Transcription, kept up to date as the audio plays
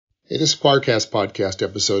Hey, this Sparcast podcast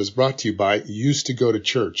episode is brought to you by Used to Go to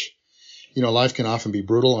Church. You know, life can often be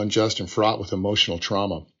brutal, unjust, and fraught with emotional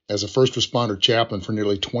trauma. As a first responder chaplain for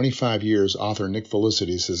nearly 25 years, author Nick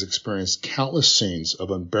Felicities has experienced countless scenes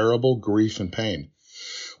of unbearable grief and pain.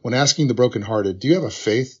 When asking the brokenhearted, do you have a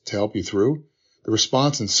faith to help you through? The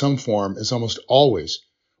response in some form is almost always,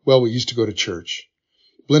 well, we used to go to church.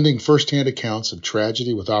 Blending firsthand accounts of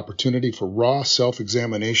tragedy with opportunity for raw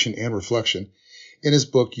self-examination and reflection, in his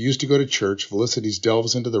book, Used to Go to Church, Felicities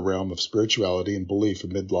delves into the realm of spirituality and belief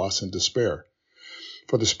amid loss and despair.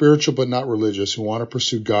 For the spiritual but not religious who want to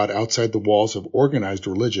pursue God outside the walls of organized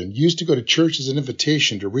religion, Used to Go to Church is an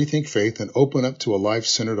invitation to rethink faith and open up to a life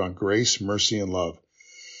centered on grace, mercy, and love.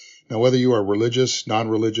 Now, whether you are religious,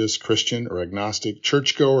 non-religious, Christian, or agnostic,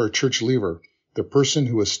 churchgoer or church leaver, the person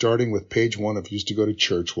who is starting with page 1 of Used to Go to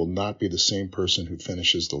Church will not be the same person who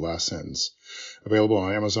finishes the last sentence. Available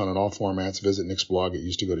on Amazon in all formats. Visit Nick's blog at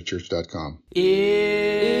usedtogotochurch.com. If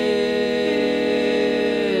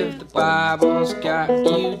the Bible's got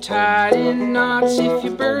you tied in knots, if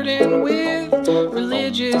you're burdened with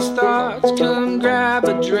religious thoughts, come grab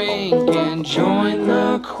a drink and join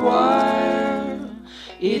the choir.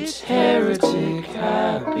 It's Heretic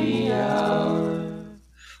Happy Hour.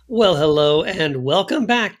 Well, hello and welcome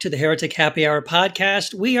back to the Heretic Happy Hour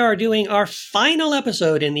podcast. We are doing our final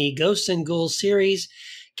episode in the Ghosts and Ghouls series.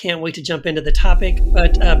 Can't wait to jump into the topic.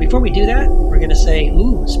 But before we do that, we're going to say,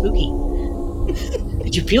 ooh, spooky.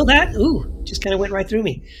 Did you feel that? Ooh, just kind of went right through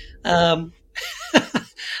me. We're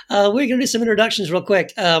going to do some introductions real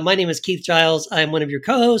quick. My name is Keith Giles. I'm one of your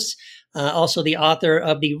co-hosts, also the author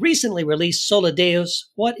of the recently released Sola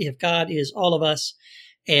Deus, What If God Is All of Us?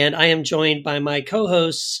 And I am joined by my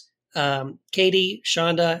co-hosts, Katie,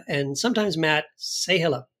 Shonda, and sometimes Matt. Say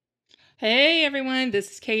hello. Hey, everyone.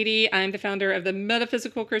 This is Katie. I'm the founder of the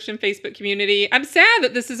Metaphysical Christian Facebook community. I'm sad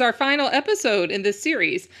that this is our final episode in this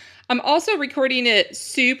series. I'm also recording it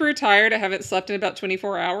super tired. I haven't slept in about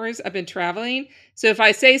 24 hours. I've been traveling. So if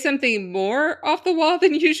I say something more off the wall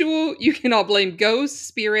than usual, you can all blame ghosts,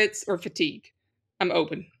 spirits, or fatigue. I'm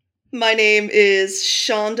open. My name is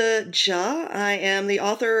Shonda Ja. I am the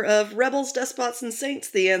author of Rebels, Despots, and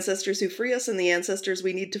Saints, The Ancestors Who Free Us and the Ancestors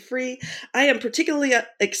We Need to Free. I am particularly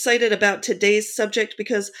excited about today's subject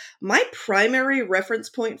because my primary reference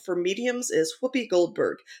point for mediums is Whoopi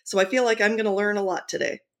Goldberg, so I feel like I'm going to learn a lot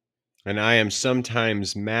today. And I am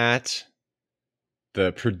sometimes Matt,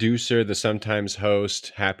 the producer, the sometimes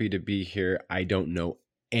host. Happy to be here. I don't know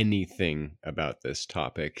anything about this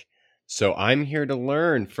topic. So I'm here to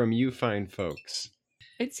learn from you fine folks.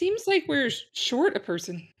 It seems like we're short a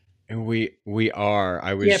person. And we are.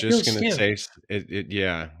 I was just going to say,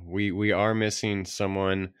 we are missing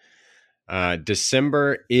someone.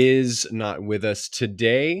 December is not with us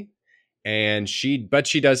today. And she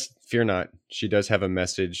does, fear not, she does have a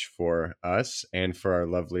message for us and for our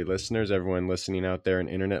lovely listeners, everyone listening out there in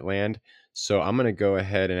internet land. So I'm going to go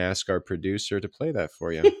ahead and ask our producer to play that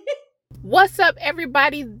for you. What's up,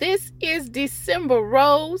 everybody? This is December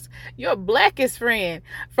Rose, your blackest friend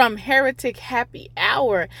from Heretic Happy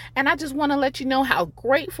Hour. And I just want to let you know how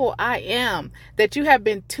grateful I am that you have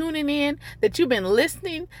been tuning in, that you've been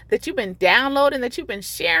listening, that you've been downloading, that you've been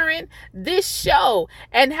sharing this show,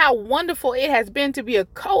 and how wonderful it has been to be a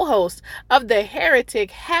co-host of the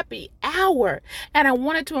Heretic Happy Hour. And I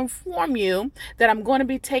wanted to inform you that I'm going to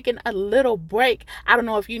be taking a little break. I don't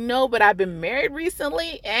know if you know, but I've been married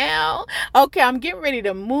recently. Okay, I'm getting ready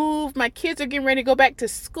to move. My kids are getting ready to go back to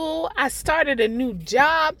school. I started a new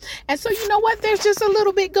job. And so, you know what? There's just a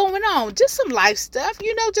little bit going on. Just some life stuff,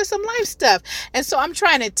 just some life stuff. And so I'm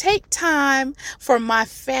trying to take time for my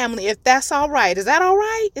family, if that's all right. Is that all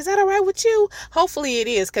right? Is that all right with you? Hopefully it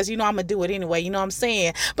is, because, I'm going to do it anyway. You know what I'm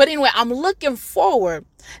saying? But anyway, I'm looking forward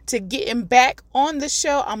to getting back on the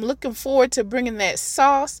show. I'm looking forward to bringing that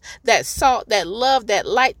sauce, that salt, that love, that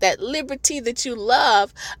light, that liberty that you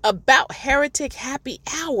love about Heretic Happy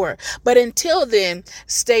Hour. But until then,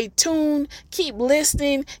 stay tuned, keep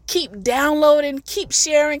listening, keep downloading, keep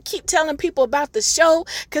sharing, keep telling people about the show,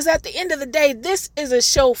 because at the end of the day, this is a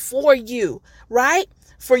show for you, right?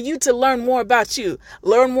 For you to learn more about you,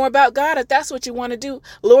 learn more about God if that's what you want to do,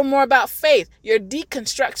 learn more about faith, your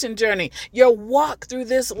deconstruction journey, your walk through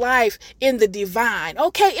this life in the divine.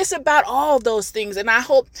 Okay, it's about all those things, and I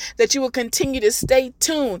hope that you will continue to stay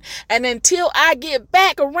tuned. And until I get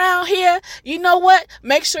back around here, you know what?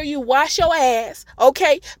 Make sure you wash your ass,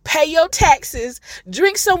 okay? Pay your taxes,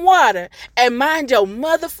 drink some water, and mind your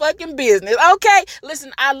motherfucking business, okay?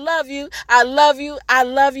 Listen, I love you, I love you, I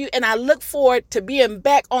love you, and I look forward to being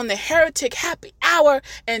back on the Heretic Happy Hour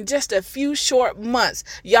in just a few short months.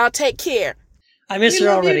 Y'all take care. I miss we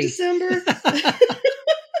her love already. You, December.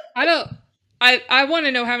 I want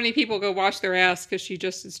to know how many people go wash their ass because she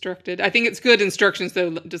just instructed. I think it's good instructions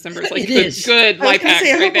though. December is like good life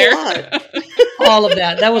hacks right there. All of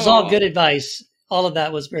that. That was all good advice. All of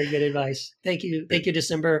that was very good advice. Thank you,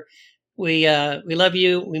 December. We love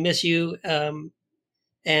you. We miss you.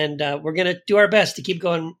 And we're gonna do our best to keep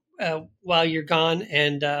going while you're gone.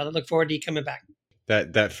 And look forward to you coming back.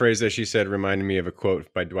 That phrase that she said reminded me of a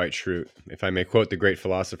quote by Dwight Schrute. If I may quote the great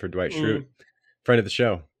philosopher Dwight Schrute, friend of the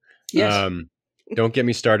show. Yes. Don't get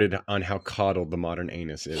me started on how coddled the modern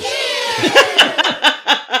anus is.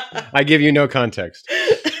 I give you no context.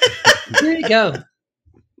 There you go.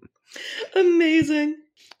 Amazing.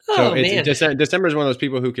 So December is one of those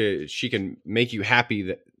people who she can make you happy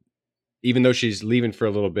that even though she's leaving for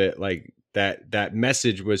a little bit, like that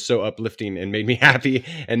message was so uplifting and made me happy.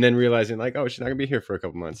 And then realizing like, oh, she's not gonna be here for a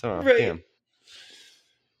couple months. Oh, right. Damn.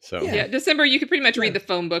 So yeah, December, you could pretty much read the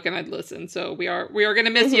phone book and I'd listen. So we are going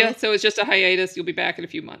to miss you. So it's just a hiatus. You'll be back in a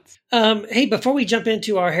few months. Hey, before we jump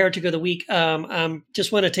into our Heretic of the Week,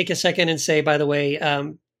 just want to take a second and say, by the way,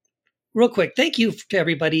 real quick, thank you to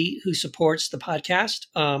everybody who supports the podcast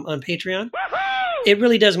on Patreon. Woo-hoo! It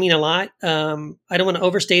really does mean a lot. I don't want to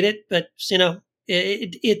overstate it, but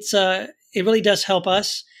it really does help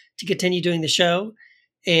us to continue doing the show.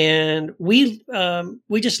 And we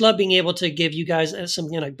just love being able to give you guys some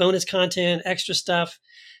bonus content, extra stuff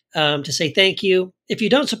to say thank you. If you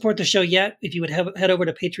don't support the show yet, if you would head over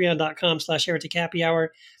to patreon.com/heretichappyhour,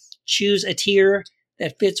 choose a tier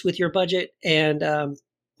that fits with your budget, and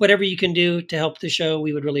whatever you can do to help the show,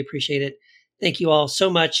 we would really appreciate it. Thank you all so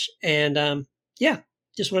much. And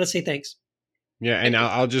just want to say thanks. Yeah, and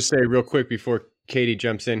I'll just say real quick before Katie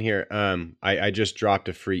jumps in here, I just dropped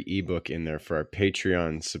a free ebook in there for our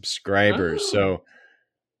Patreon subscribers. So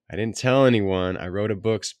I didn't tell anyone. I wrote a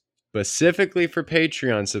book specifically for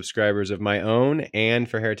Patreon subscribers of my own and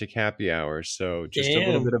for Heretic Happy Hour. So just a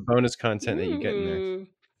little bit of bonus content that you get in there.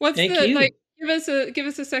 What's give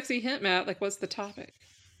us a sexy hint, Matt. Like, what's the topic?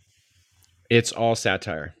 It's all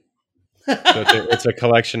satire. So it's a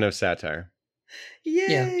collection of satire. Yay.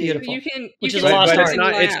 Yeah, beautiful. Which is a lost art.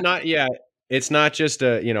 It's not just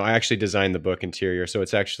I actually designed the book interior, so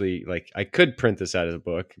it's actually like I could print this out as a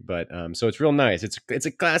book, but so it's real nice. It's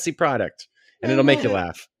a classy product, and it'll make you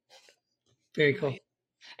laugh. Very cool.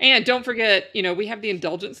 And don't forget, we have the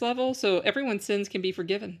indulgence level, so everyone's sins can be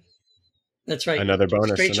forgiven. That's right. Another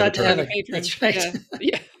bonus. Straight shot to heaven. That's right.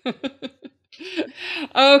 Yeah.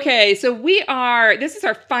 Okay, so this is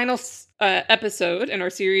our final episode in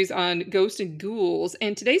our series on ghosts and ghouls,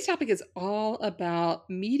 and today's topic is all about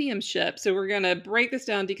mediumship. So we're going to break this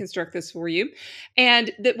down, deconstruct this for you,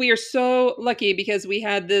 and that we are so lucky because we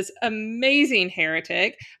had this amazing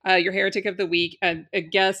heretic, your Heretic of the Week, a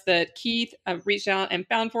guest that Keith reached out and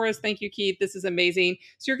found for us. Thank you, Keith. This is amazing.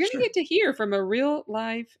 So you're going to get to hear from a real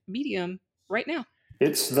live medium right now.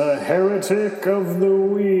 It's the Heretic of the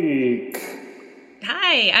Week.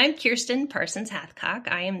 Hi, I'm Kiersten Parsons Hathcock.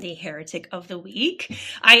 I am the Heretic of the Week.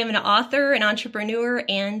 I am an author, an entrepreneur,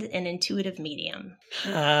 and an intuitive medium.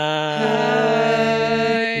 Hi.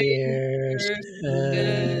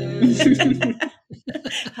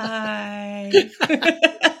 Hi.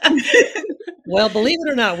 Well, believe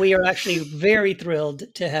it or not, we are actually very thrilled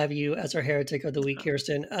to have you as our Heretic of the Week,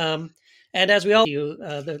 Kiersten. And as we all do,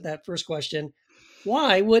 that first question,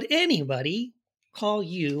 why would anybody call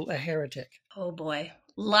you a heretic? Oh boy,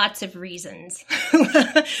 lots of reasons.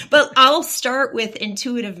 But I'll start with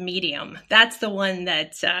intuitive medium. That's the one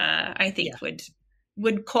that I think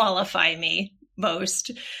would qualify me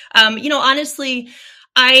most. Honestly,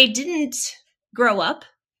 I didn't grow up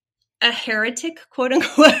a heretic, quote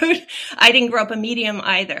unquote. I didn't grow up a medium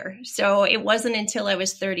either. So it wasn't until I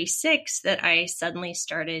was 36 that I suddenly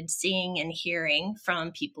started seeing and hearing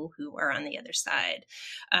from people who are on the other side.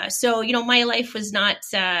 So my life was not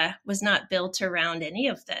built around any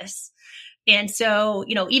of this. And so,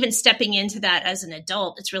 even stepping into that as an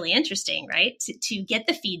adult, it's really interesting, right? To get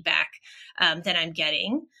the feedback that I'm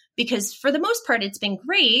getting, because for the most part, it's been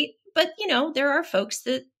great. But, there are folks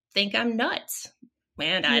that think I'm nuts.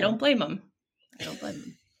 And I don't blame them.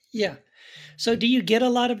 Yeah. So do you get a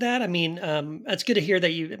lot of that? I mean, it's good to hear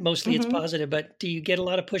that mostly it's positive, but do you get a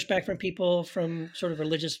lot of pushback from people from sort of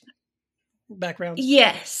religious backgrounds?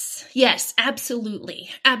 Yes, absolutely.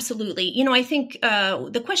 Absolutely. I think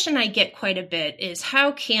the question I get quite a bit is,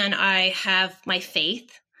 how can I have my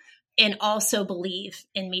faith and also believe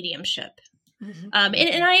in mediumship?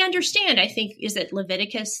 And I understand. I think, is it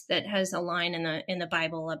Leviticus that has a line in the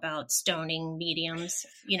Bible about stoning mediums,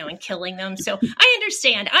 and killing them? So I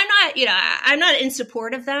understand. I'm not in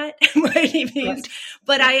support of that by any means,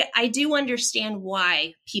 but I do understand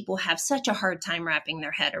why people have such a hard time wrapping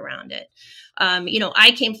their head around it.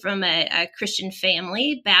 I came from a Christian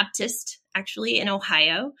family, Baptist, actually, in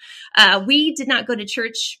Ohio. We did not go to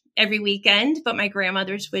church every weekend, but my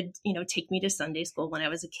grandmothers would, take me to Sunday school when I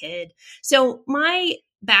was a kid. So my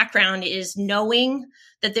background is knowing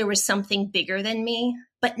that there was something bigger than me,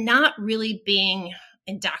 but not really being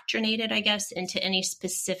indoctrinated, I guess, into any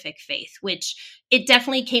specific faith, which it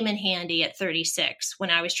definitely came in handy at 36 when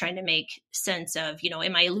I was trying to make sense of,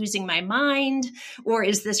 am I losing my mind, or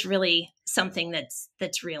is this really something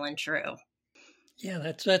that's real and true?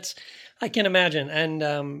 Yeah, that's I can imagine. And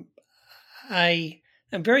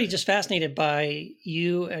I'm very just fascinated by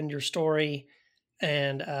you and your story.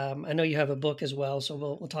 And I know you have a book as well, so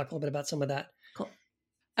we'll talk a little bit about some of that. Cool.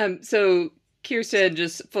 So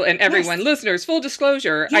Kiersten, and everyone, listeners, full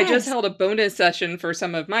disclosure, I just held a bonus session for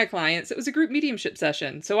some of my clients. It was a group mediumship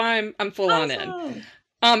session, so I'm full on in.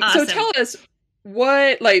 Awesome. So tell us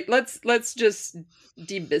what, let's just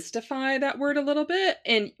demystify that word a little bit.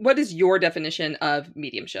 And what is your definition of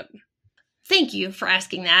mediumship? Thank you for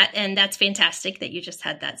asking that. And that's fantastic that you just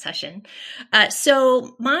had that session.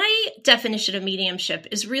 So my definition of mediumship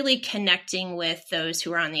is really connecting with those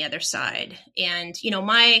who are on the other side. And,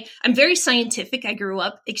 I'm very scientific. I grew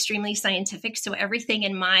up extremely scientific. So everything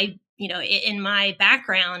in my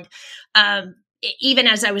background, even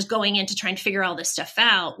as I was going into trying to figure all this stuff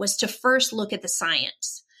out, was to first look at the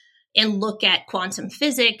science and look at quantum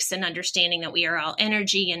physics and understanding that we are all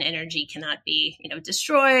energy and energy cannot be,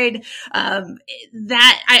 destroyed.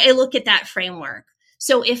 That I look at that framework.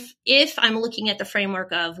 So if I'm looking at the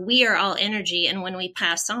framework of we are all energy, and when we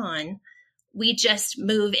pass on, we just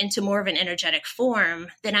move into more of an energetic form,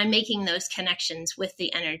 then I'm making those connections with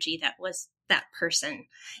the energy that was that person.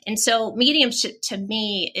 And so mediumship to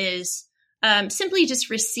me is simply just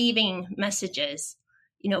receiving messages,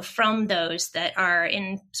 from those that are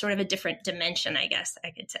in sort of a different dimension, I guess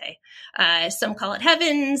I could say. Some call it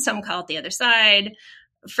heaven, some call it the other side.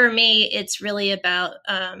 For me, it's really about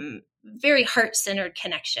very heart-centered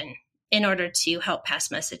connection in order to help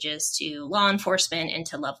pass messages to law enforcement and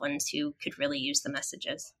to loved ones who could really use the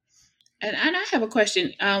messages. And I have a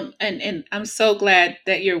question, and I'm so glad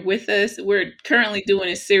that you're with us. We're currently doing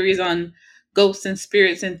a series on ghosts and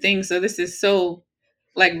spirits and things, so this is so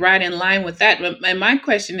right in line with that. And my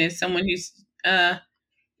question is, someone who's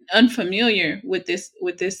unfamiliar with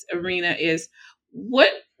this arena, is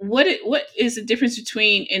what is the difference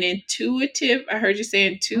between an intuitive, I heard you say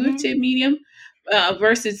intuitive medium,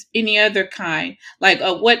 versus any other kind?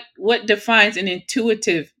 What defines an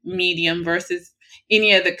intuitive medium versus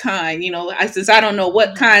any other kind? Since I don't know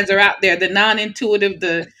what kinds are out there, the non-intuitive,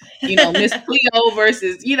 the Miss Cleo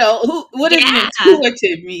versus what is an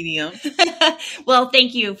intuitive medium? Well,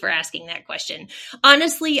 thank you for asking that question.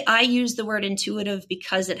 Honestly, I use the word intuitive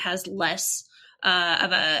because it has less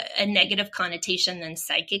of a negative connotation than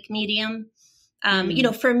psychic medium.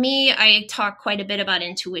 For me, I talk quite a bit about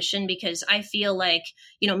intuition because I feel like,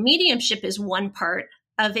 mediumship is one part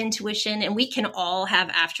of intuition, and we can all have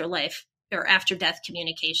afterlife or after death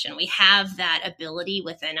communication. We have that ability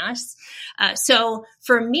within us. So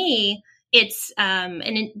for me, it's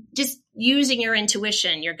just using your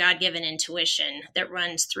intuition, your God-given intuition that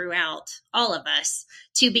runs throughout all of us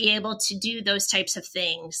to be able to do those types of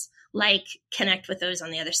things, like connect with those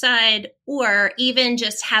on the other side, or even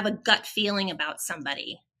just have a gut feeling about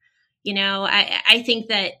somebody. I think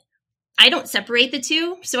that I don't separate the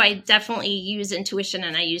two. So I definitely use intuition,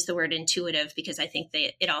 and I use the word intuitive because I think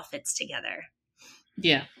that it all fits together.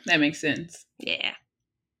 Yeah, that makes sense. Yeah.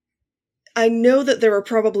 I know that there are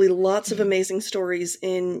probably lots of amazing stories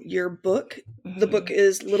in your book. Mm-hmm. The book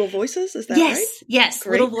is Little Voices, is that right? Yes,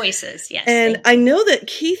 Great. Little Voices, yes. And I know that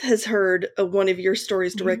Keith has heard one of your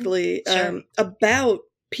stories directly about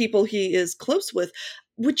people he is close with.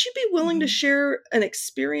 Would you be willing to share an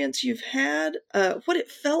experience you've had, what it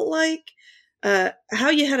felt like, how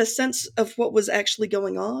you had a sense of what was actually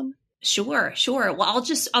going on? Sure. Well,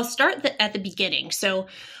 I'll start at the beginning. So,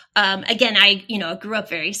 again, I grew up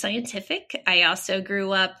very scientific. I also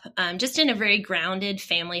grew up just in a very grounded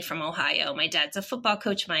family from Ohio. My dad's a football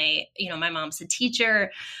coach. My mom's a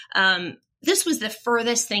teacher. This was the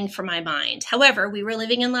furthest thing from my mind. However, we were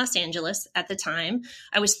living in Los Angeles at the time.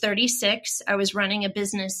 I was 36. I was running a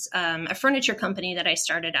business, a furniture company that I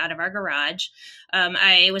started out of our garage.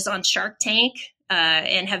 I was on Shark Tank.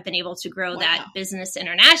 and have been able to grow that business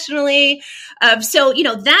internationally. So,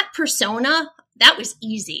 that persona, that was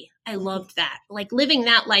easy. I loved that. Like living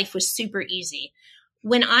that life was super easy.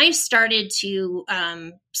 When I started to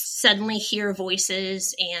suddenly hear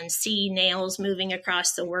voices and see nails moving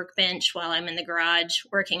across the workbench while I'm in the garage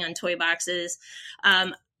working on toy boxes,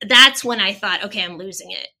 that's when I thought, okay, I'm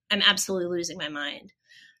losing it. I'm absolutely losing my mind.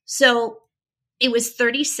 So I was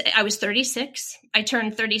 36. I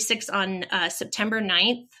turned 36 on September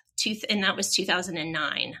 9th, and that was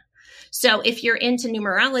 2009. So if you're into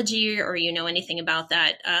numerology or you know anything about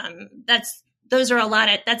that, that's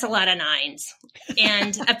a lot of nines.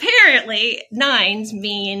 And apparently 9s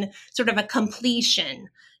mean sort of a completion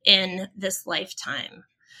in this lifetime.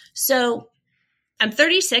 So I'm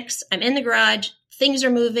 36, I'm in the garage, things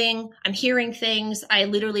are moving, I'm hearing things. I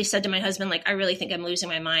literally said to my husband, like, I really think I'm losing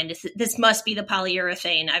my mind. This must be the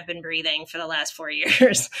polyurethane I've been breathing for the last 4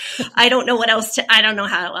 years. I don't know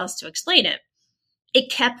how else to explain it. It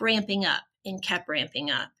kept ramping up and kept ramping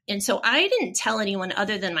up. And so I didn't tell anyone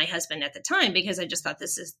other than my husband at the time, because I just thought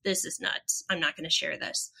this is nuts. I'm not going to share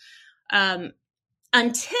this.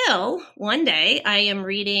 Until one day I am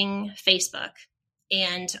reading Facebook,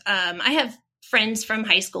 and I have friends from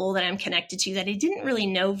high school that I'm connected to that I didn't really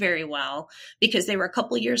know very well because they were a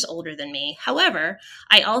couple years older than me. However,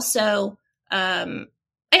 I also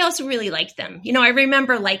really liked them. I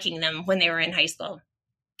remember liking them when they were in high school.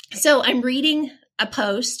 So I'm reading a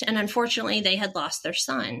post, and unfortunately they had lost their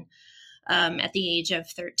son at the age of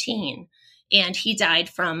 13, and he died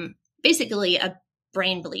from basically a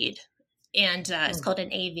brain bleed, and it's called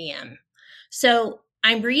an AVM. So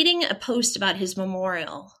I'm reading a post about his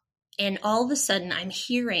memorial, and all of a sudden I'm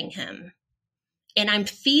hearing him and I'm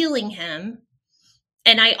feeling him,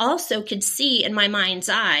 and I also could see in my mind's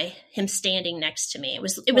eye him standing next to me.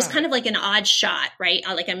 It was kind of like an odd shot, right?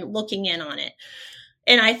 Like I'm looking in on it,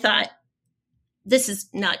 and I thought, this is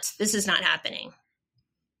nuts. This is not happening.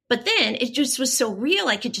 But then it just was so real.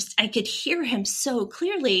 I could hear him so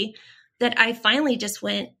clearly that I finally just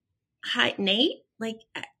went, "Hi, Nate, like,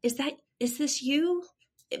 is this you?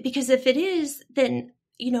 Because if it is, then,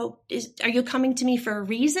 are you coming to me for a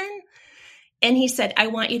reason?" And he said, "I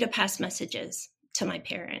want you to pass messages to my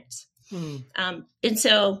parents." And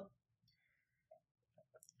so,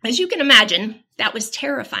 as you can imagine, that was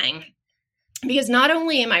terrifying. Because not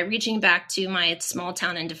only am I reaching back to my small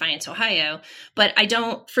town in Defiance, Ohio, but I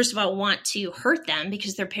don't, first of all, want to hurt them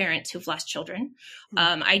because they're parents who've lost children.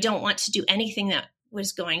 I don't want to do anything that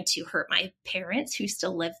was going to hurt my parents who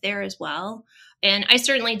still live there as well. And I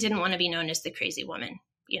certainly didn't want to be known as the crazy woman,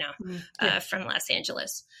 from Los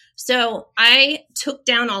Angeles. So I took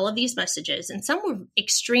down all of these messages, and some were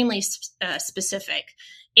extremely specific,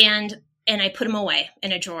 and I put them away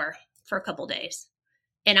in a drawer for a couple days.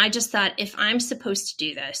 And I just thought, if I'm supposed to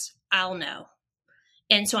do this, I'll know.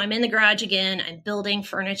 And so I'm in the garage again. I'm building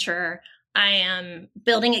furniture. I am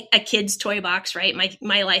building a kid's toy box, right?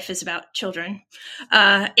 My life is about children.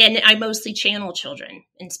 And I mostly channel children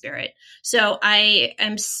in spirit. So I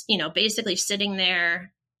am, basically sitting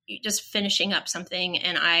there just finishing up something.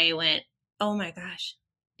 And I went, oh my gosh,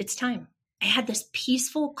 it's time. I had this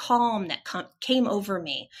peaceful calm that came over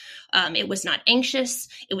me. It was not anxious.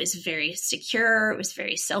 It was very secure. It was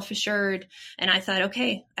very self-assured. And I thought,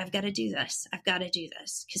 okay, I've got to do this. I've got to do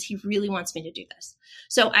this because he really wants me to do this.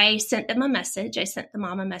 So I sent them a message. I sent the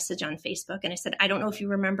mom a message on Facebook, and I said, I don't know if you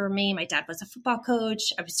remember me. My dad was a football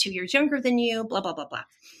coach. I was 2 years younger than you, blah, blah, blah, blah.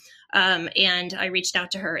 And I reached out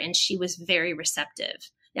to her, and she was very receptive.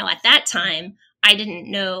 Now, at that time, I didn't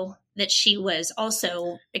know that she was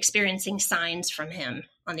also experiencing signs from him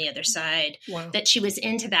on the other side, that she was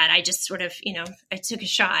into that. I just sort of, I took a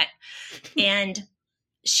shot, and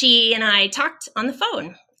she and I talked on the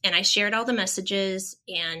phone, and I shared all the messages,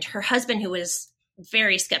 and her husband, who was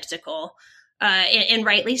very skeptical, and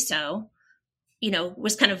rightly so,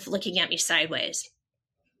 was kind of looking at me sideways.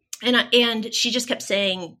 And she just kept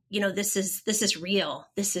saying, this is real.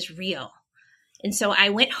 This is real. And so I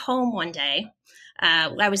went home one day.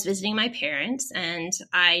 I was visiting my parents, and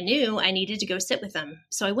I knew I needed to go sit with them.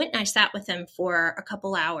 So I went and I sat with them for a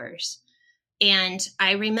couple hours. And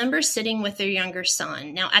I remember sitting with their younger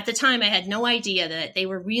son. Now, at the time, I had no idea that they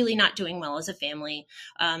were really not doing well as a family.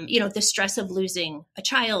 The stress of losing a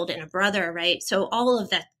child and a brother, right? So all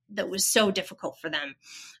of that was so difficult for them.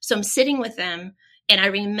 So I'm sitting with them. And I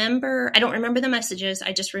don't remember the messages.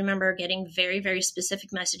 I just remember getting very, very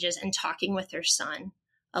specific messages and talking with their son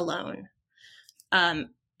alone.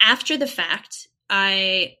 After the fact,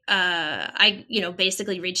 I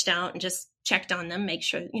basically reached out and just checked on them, make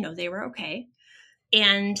sure, they were okay.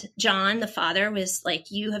 And John, the father, was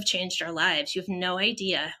like, you have changed our lives. You have no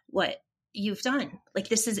idea what you've done. Like,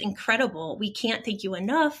 this is incredible. We can't thank you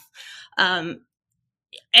enough.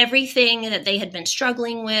 Everything that they had been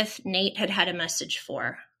struggling with, Nate had a message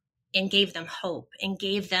for, and gave them hope, and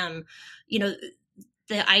gave them,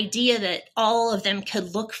 the idea that all of them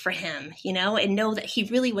could look for him, and know that he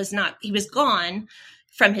really was not, he was gone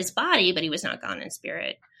from his body, but he was not gone in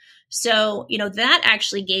spirit. So, that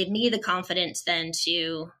actually gave me the confidence then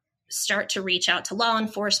to start to reach out to law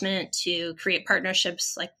enforcement, to create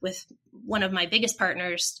partnerships like with one of my biggest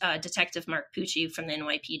partners, Detective Mark Pucci from the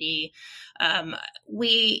NYPD.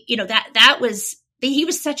 He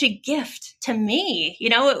was such a gift to me.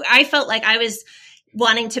 I felt like I was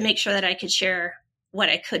wanting to make sure that I could share what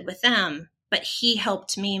I could with them, but he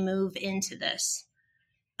helped me move into this.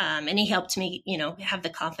 And he helped me, have the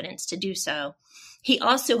confidence to do so. He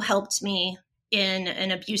also helped me in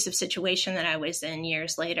an abusive situation that I was in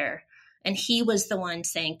years later. And he was the one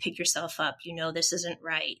saying, pick yourself up. This isn't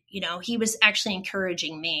right. He was actually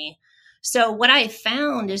encouraging me. So what I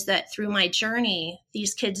found is that through my journey,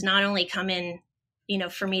 these kids not only come in,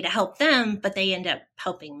 for me to help them, but they end up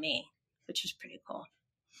helping me, which was pretty cool.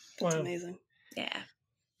 That's amazing. Yeah.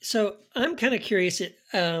 So I'm kind of curious.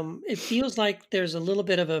 It feels like there's a little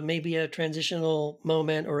bit of maybe a transitional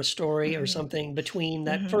moment or a story or something between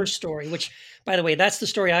that first story, which, by the way, that's the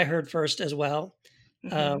story I heard first as well. We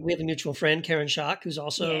have a mutual friend, Karen Schock, who's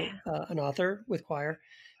also an author with Choir.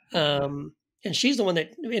 And she's the one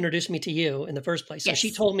that introduced me to you in the first place. So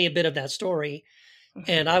she told me a bit of that story,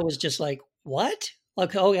 and I was just like, what?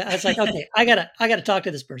 Like, oh yeah. I was like, okay, I gotta talk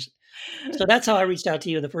to this person. So that's how I reached out to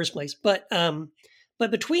you in the first place. But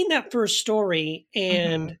between that first story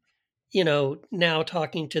and, now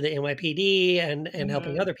talking to the NYPD and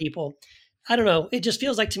helping other people, I don't know. It just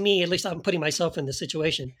feels like, to me, at least I'm putting myself in this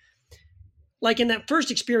situation. Like in that first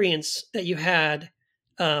experience that you had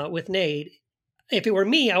with Nate, if it were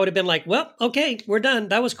me, I would have been like, well, okay, we're done.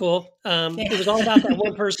 That was cool. It was all about that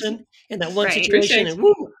one person and that one situation. And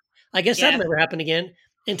woo, I guess that'll never happen again,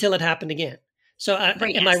 until it happened again. So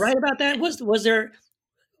am I right about that? Was there...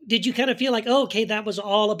 Did you kind of feel like, oh, okay, that was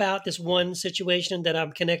all about this one situation, that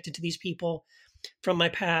I'm connected to these people from my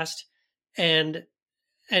past? And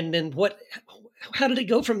then how did it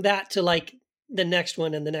go from that to like the next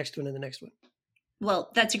one and the next one and the next one? Well,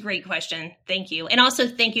 that's a great question. Thank you. And also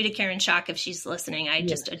thank you to Karen Schock if she's listening. I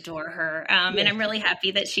just adore her. And I'm really happy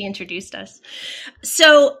that she introduced us.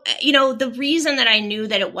 So, the reason that I knew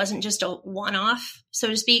that it wasn't just a one-off, so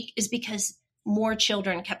to speak, is because more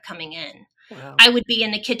children kept coming in. Wow. I would be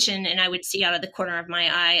in the kitchen and I would see out of the corner of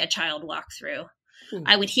my eye a child walk through.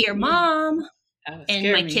 I would hear "Mom,"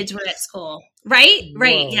 and my kids were at school. Right? Whoa.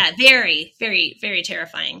 Right. Yeah. Very, very, very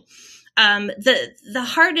terrifying. The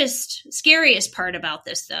hardest, scariest part about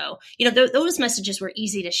this, though, those messages were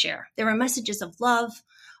easy to share. They were messages of love.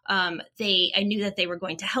 I knew that they were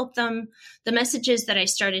going to help them. The messages that I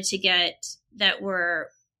started to get that were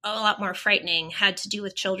a lot more frightening had to do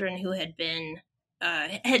with children who had been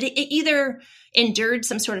had either endured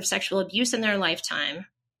some sort of sexual abuse in their lifetime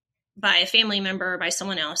by a family member or by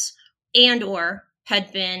someone else, and or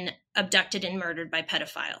had been abducted and murdered by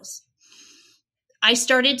pedophiles. I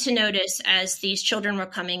started to notice as these children were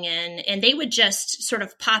coming in, and they would just sort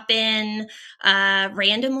of pop in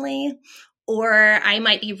randomly, or I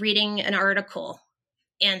might be reading an article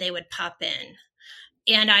and they would pop in.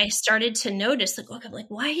 And I started to notice, like,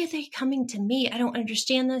 why are they coming to me? I don't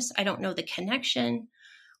understand this. I don't know the connection.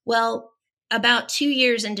 Well, about 2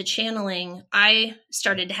 years into channeling, I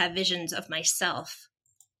started to have visions of myself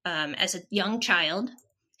as a young child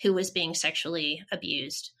who was being sexually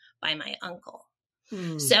abused by my uncle.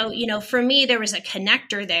 So, for me, there was a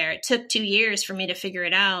connector there. It took 2 years for me to figure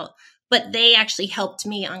it out, but they actually helped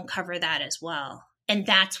me uncover that as well. And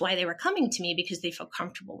that's why they were coming to me, because they felt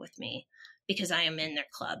comfortable with me, because I am in their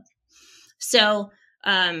club. So,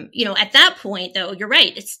 at that point, though, you're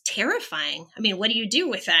right. It's terrifying. I mean, what do you do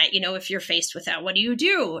with that? If you're faced with that, what do you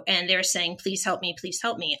do? And they're saying, please help me. Please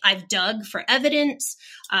help me. I've dug for evidence.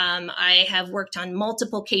 I have worked on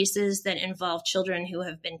multiple cases that involve children who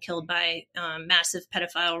have been killed by massive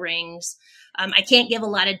pedophile rings. I can't give a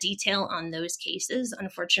lot of detail on those cases,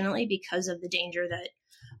 unfortunately, because of the danger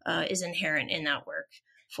that is inherent in that work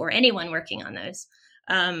for anyone working on those.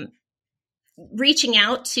 Reaching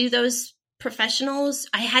out to those professionals,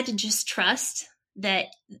 I had to just trust that,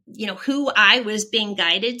 who I was being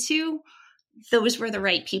guided to, those were the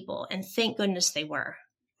right people. And thank goodness they were.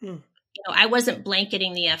 I wasn't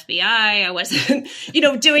blanketing the FBI. I wasn't,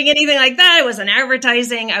 doing anything like that. I wasn't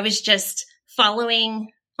advertising. I was just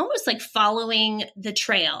almost like following the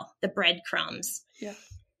trail, the breadcrumbs. Yeah.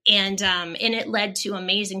 And it led to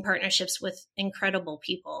amazing partnerships with incredible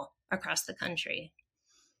people across the country.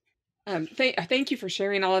 Thank you for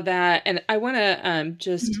sharing all of that. And I want to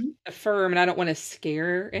just affirm, and I don't want to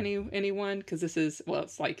scare anyone, because this is, well,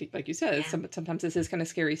 it's like you said, sometimes this is kind of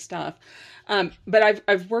scary stuff. But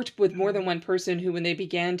I've worked with more than one person who, when they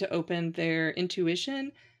began to open their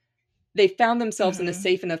intuition, they found themselves in a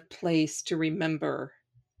safe enough place to remember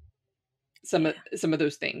some of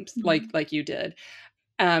those things, like you did.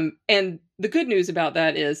 And the good news about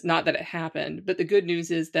that is not that it happened, but the good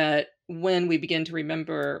news is that when we begin to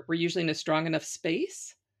remember, we're usually in a strong enough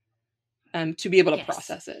space to be able to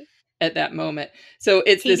process it at that moment. So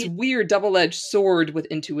it's this weird double-edged sword with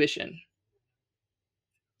intuition.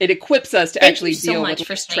 It equips us to actually deal with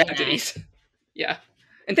tragedies. Yeah.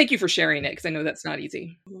 And thank you for sharing it, because I know that's not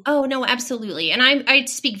easy. Oh, no, absolutely. And I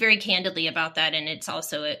speak very candidly about that, and it's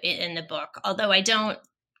also in the book. Although I don't,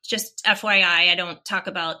 just FYI, I don't talk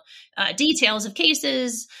about details of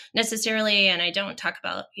cases necessarily, and I don't talk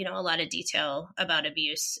about, a lot of detail about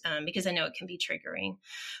abuse because I know it can be triggering.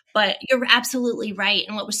 But you're absolutely right.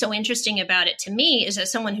 And what was so interesting about it to me is,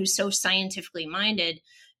 as someone who's so scientifically minded,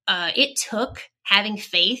 it took having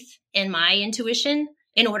faith in my intuition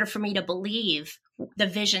in order for me to believe the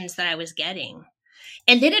visions that I was getting.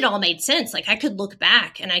 And then it all made sense. Like, I could look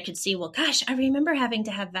back and I could see, well, gosh, I remember having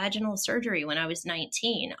to have vaginal surgery when I was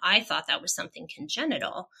 19. I thought that was something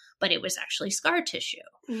congenital, but it was actually scar tissue.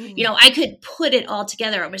 I could put it all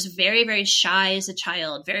together. I was very, very shy as a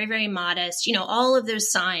child, very, very modest. All of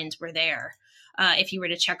those signs were there. If you were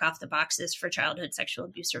to check off the boxes for childhood sexual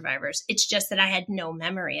abuse survivors, it's just that I had no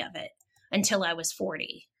memory of it until I was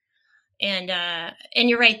 40. And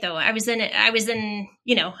you're right, though. I was in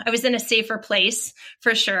a safer place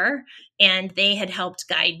for sure. And they had helped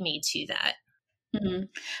guide me to that. Mm-hmm.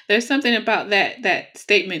 There's something about that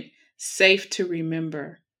statement, safe to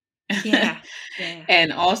remember. Yeah.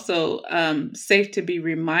 And also safe to be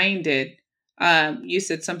reminded. You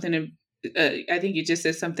said something, I think you just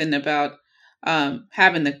said something about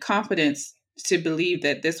having the confidence to believe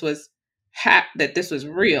that this was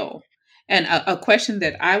real. And a question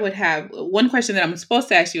that I would have, one question that I'm supposed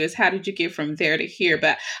to ask you is, how did you get from there to here?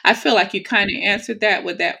 But I feel like you kind of answered that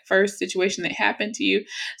with that first situation that happened to you.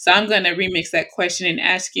 So I'm going to remix that question and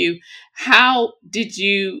ask you,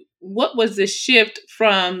 what was the shift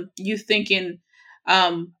from you thinking,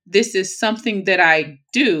 this is something that I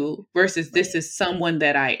do versus this is someone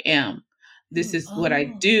that I am? This is what I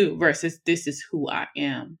do versus this is who I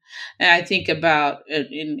am. And I think about,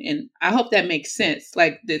 and I hope that makes sense.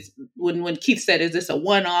 Like this, when Keith said, is this a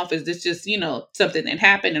one-off? Is this just, something that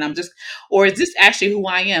happened and or is this actually who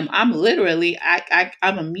I am? I'm literally,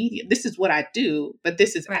 I'm a medium. This is what I do, but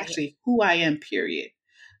this is actually who I am, period.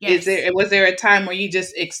 Yes. Was there a time where you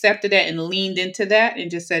just accepted that and leaned into that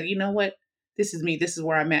and just said, you know what, this is me. This is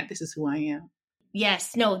where I'm at. This is who I am.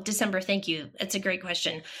 Yes. No, December. Thank you. It's a great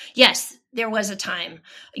question. Yes, there was a time.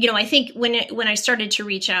 I think when I started to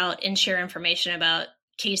reach out and share information about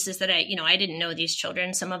cases that I didn't know these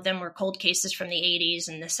children. Some of them were cold cases from the 80s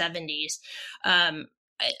and the 70s.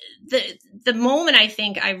 The moment I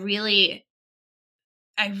think I really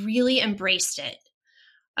embraced it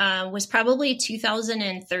was probably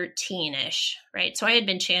 2013-ish, right? So I had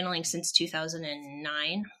been channeling since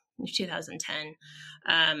 2009. 2010.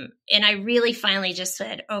 And I really finally just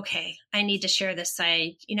said, okay, I need to share this.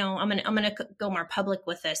 I'm going to go more public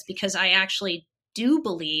with this, because I actually do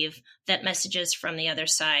believe that messages from the other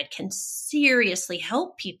side can seriously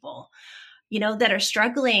help people, that are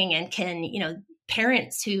struggling, and can,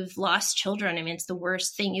 parents who've lost children. I mean, it's the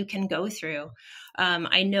worst thing you can go through.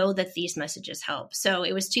 I know that these messages help. So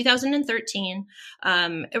it was 2013,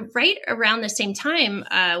 right around the same time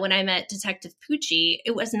when I met Detective Pucci.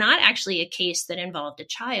 It was not actually a case that involved a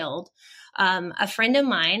child. A friend of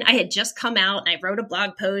mine, I had just come out and I wrote a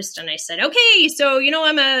blog post and I said, okay, so,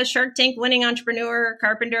 I'm a Shark Tank winning entrepreneur,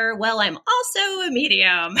 carpenter. Well, I'm also a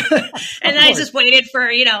medium. And I just waited for,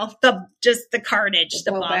 the carnage,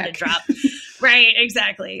 the bomb to drop. Right,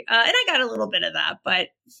 exactly. And I got a little bit of that, but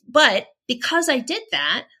because I did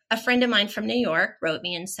that, a friend of mine from New York wrote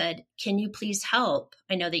me and said, can you please help?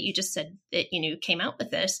 I know that you just said that, you came out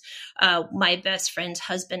with this. My best friend's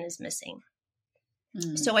husband is missing.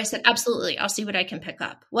 So I said, absolutely. I'll see what I can pick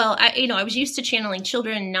up. Well, I was used to channeling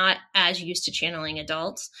children, not as used to channeling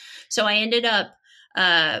adults. So I ended up,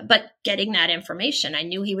 but getting that information. I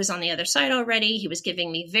knew he was on the other side already. He was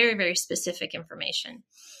giving me very, very specific information.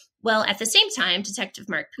 Well, at the same time, Detective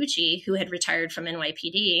Mark Pucci, who had retired from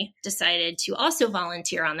NYPD, decided to also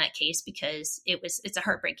volunteer on that case because it's a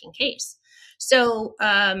heartbreaking case. So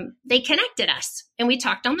they connected us and we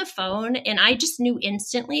talked on the phone, and I just knew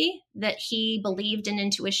instantly that he believed in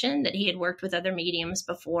intuition, that he had worked with other mediums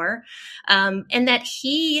before, and that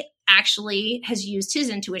he actually has used his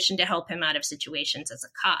intuition to help him out of situations as a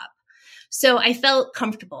cop. So I felt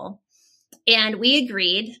comfortable, and we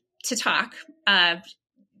agreed to talk.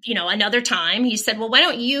 Another time he said, well, why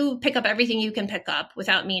don't you pick up everything you can pick up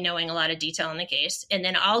without me knowing a lot of detail in the case? And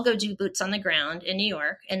then I'll go do boots on the ground in New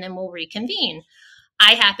York, and then we'll reconvene.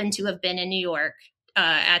 I happened to have been in New York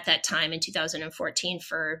at that time in 2014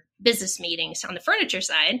 for business meetings on the furniture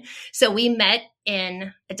side. So we met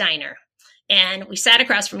in a diner. And we sat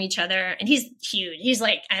across from each other, and he's huge. He's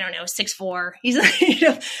like, I don't know, 6'4". He's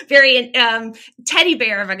like, very teddy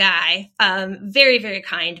bear of a guy, very, very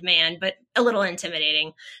kind man, but a little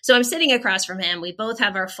intimidating. So I'm sitting across from him. We both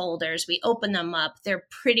have our folders. We open them up. They're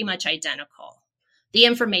pretty much identical. The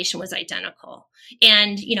information was identical.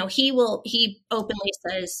 And, he openly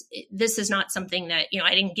says, this is not something that,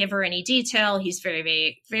 I didn't give her any detail. He's very,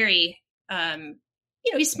 very, very,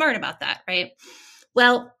 he's smart about that, right?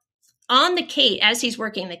 Well, on the case, as he's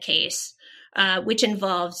working the case, which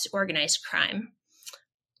involves organized crime,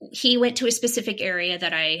 he went to a specific area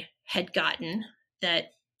that I had gotten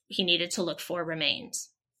that he needed to look for remains.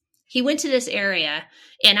 He went to this area,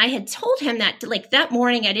 and I had told him that, that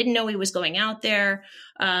morning, I didn't know he was going out there,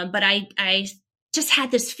 but I just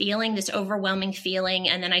had this feeling, this overwhelming feeling,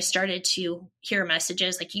 and then I started to hear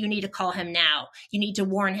messages like, you need to call him now. You need to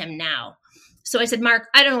warn him now. So I said, Mark,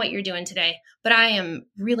 I don't know what you're doing today, but I am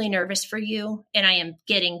really nervous for you, and I am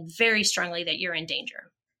getting very strongly that you're in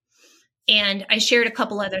danger. And I shared a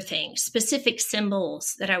couple other things, specific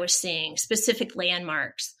symbols that I was seeing, specific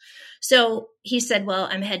landmarks. So he said, well,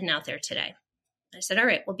 I'm heading out there today. I said, all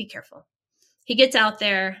right, well, be careful. He gets out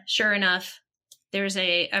there. Sure enough, there's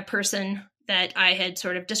a person that I had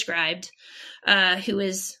sort of described who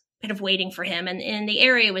is kind of waiting for him. And the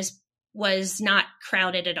area was not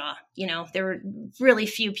crowded at all. There were really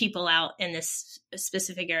few people out in this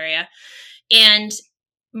specific area. And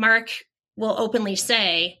Mark will openly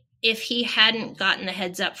say, if he hadn't gotten the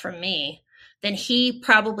heads up from me, then he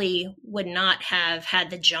probably would not have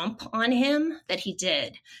had the jump on him that he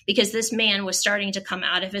did, because this man was starting to come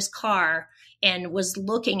out of his car and was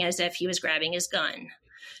looking as if he was grabbing his gun.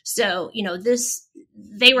 So,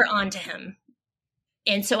 they were on to him.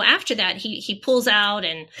 And so after that, he pulls out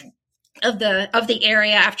and of the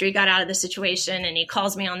area after he got out of the situation, and he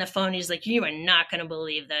calls me on the phone. He's like, you are not going to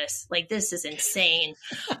believe this. Like, this is insane.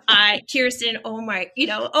 Kiersten,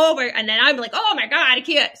 and then I'm like, oh my God,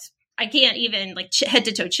 I can't even, like, head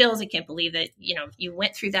to toe chills. I can't believe that, you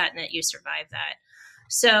went through that and that you survived that.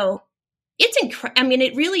 So it's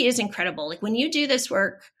it really is incredible. Like, when you do this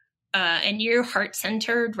work, and you're heart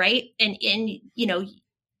centered, right? And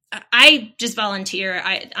I just volunteer.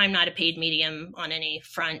 I'm not a paid medium on any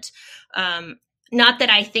front. Not that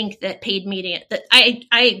I think that paid medium, that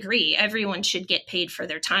I agree. Everyone should get paid for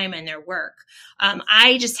their time and their work.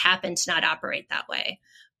 I just happen to not operate that way.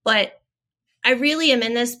 But I really am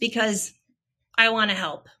in this because I want to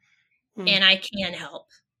help, and I can help.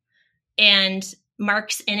 And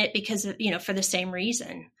Mark's in it because of, for the same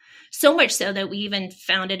reason. So much so that we even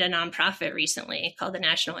founded a nonprofit recently called the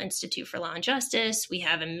National Institute for Law and Justice. We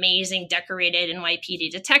have amazing decorated NYPD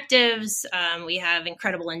detectives. We have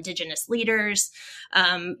incredible Indigenous leaders,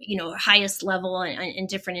 highest level in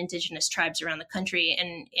different Indigenous tribes around the country.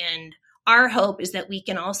 And our hope is that we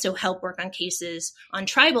can also help work on cases on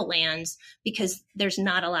tribal lands because there's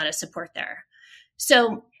not a lot of support there.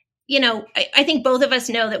 So, I think both of us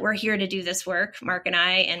know that we're here to do this work, Mark and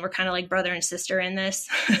I, and we're kind of like brother and sister in this,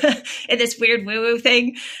 in this weird woo-woo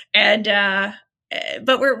thing. And,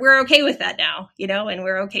 but we're okay with that now, and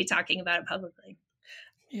we're okay talking about it publicly.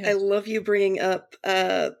 Yeah. I love you bringing up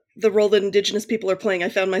the role that Indigenous people are playing. I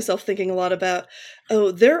found myself thinking a lot about,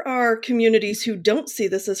 there are communities who don't see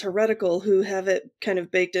this as heretical, who have it kind of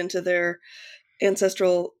baked into their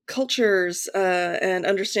ancestral cultures and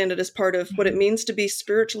understand it as part of what it means to be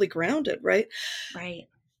spiritually grounded, right? Right.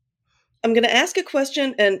 I'm going to ask a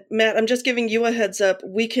question, and Matt, I'm just giving you a heads up.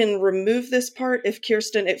 We can remove this part if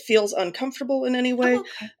Kiersten, it feels uncomfortable in any way. Oh,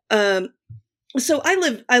 okay. So I'm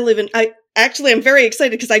very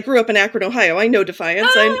excited because I grew up in Akron, Ohio. I know Defiance.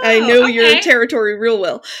 I know your territory real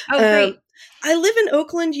well. Oh, great. I live in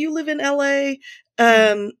Oakland. You live in LA.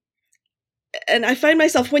 And I find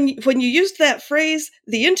myself, when you used that phrase,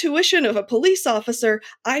 the intuition of a police officer,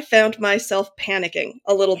 I found myself panicking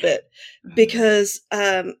a little bit because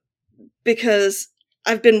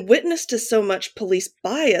I've been witness to so much police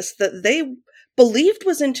bias that they believed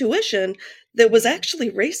was intuition that was actually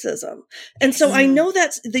racism. And so I know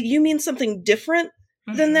that you mean something different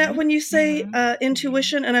than that when you say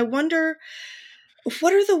intuition. And I wonder,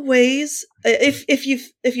 what are the ways, if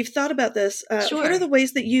you've thought about this, Sure. what are the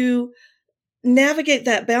ways that you navigate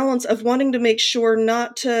that balance of wanting to make sure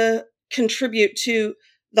not to contribute to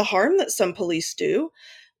the harm that some police do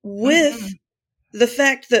with the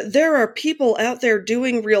fact that there are people out there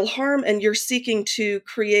doing real harm, and you're seeking to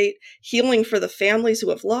create healing for the families who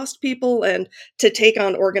have lost people and to take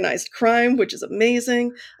on organized crime, which is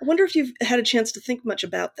amazing. I wonder if you've had a chance to think much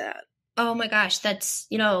about that. Oh my gosh, that's,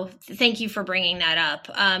 thank you for bringing that up.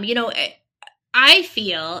 I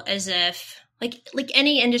feel as if like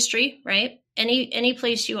any industry, right? Any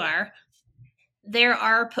place you are, there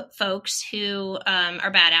are folks who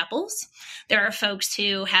are bad apples. There are folks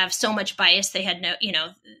who have so much bias they had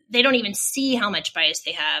they don't even see how much bias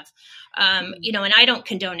they have. And I don't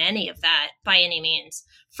condone any of that by any means.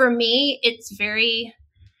 For me,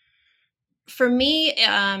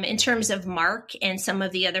 in terms of Mark and some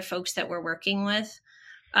of the other folks that we're working with,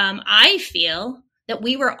 I feel that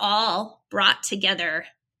we were all brought together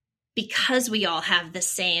because we all have the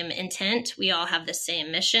same intent. We all have the same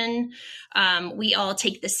mission. We all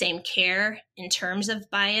take the same care in terms of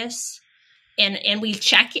bias. And we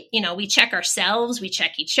check, we check ourselves, we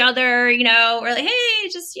check each other, we're like, hey,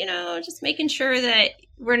 just making sure that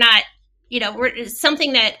we're not, we're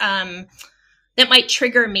something that, that might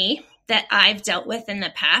trigger me that I've dealt with in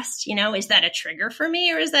the past, is that a trigger for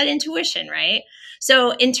me or is that intuition, right?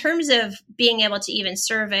 So in terms of being able to even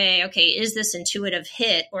survey, okay, is this intuitive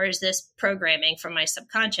hit or is this programming from my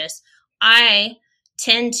subconscious? I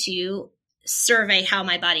tend to survey how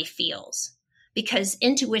my body feels, because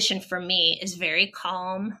intuition for me is very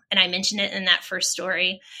calm. And I mentioned it in that first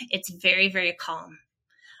story. It's very, very calm.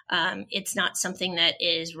 It's not something that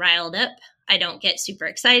is riled up. I don't get super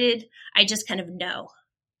excited. I just kind of know.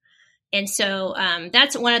 And so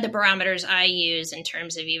that's one of the barometers I use in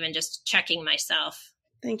terms of even just checking myself.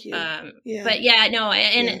 Thank you. But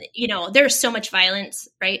there's so much violence,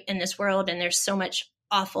 right, in this world, and there's so much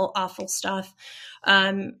awful, awful stuff.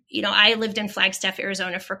 I lived in Flagstaff,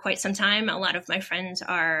 Arizona for quite some time. A lot of my friends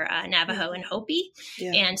are Navajo and Hopi.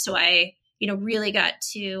 Yeah. And so I, really got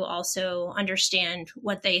to also understand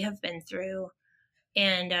what they have been through.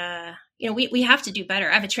 And, we have to do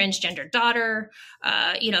better. I have a transgender daughter.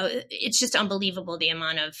 It's just unbelievable the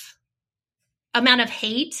amount of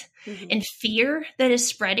hate and fear that is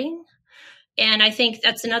spreading. And I think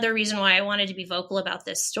that's another reason why I wanted to be vocal about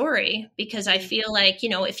this story, because I feel like,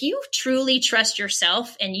 if you truly trust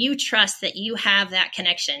yourself and you trust that you have that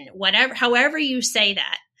connection, however you say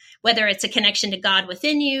that, whether it's a connection to God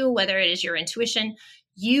within you, whether it is your intuition,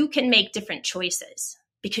 you can make different choices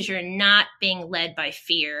because you're not being led by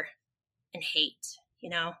fear and hate,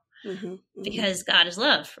 because God is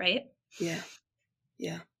love, right? Yeah.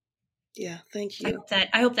 Thank you.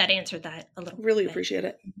 I hope that answered that a little. Really bit. Appreciate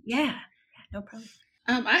it. Yeah, no problem.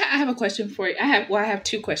 I have a question for you. I have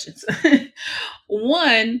two questions.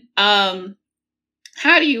 One, how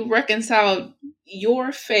do you reconcile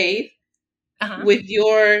your faith with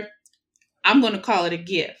your, I'm going to call it a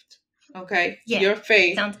gift. Okay. Yeah, your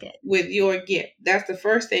faith sounds good. With your gift. That's the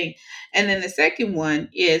first thing. And then the second one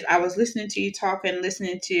is I was listening to you talk and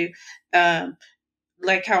listening to,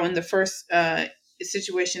 like how in the first,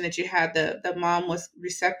 situation that you had, the mom was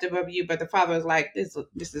receptive of you, but the father was like, this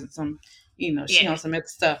is some, she knows some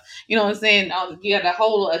extra stuff. You know what I'm saying? You got a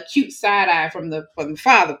whole acute side eye from the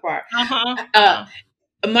father part.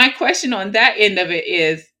 My question on that end of it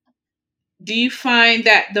is, do you find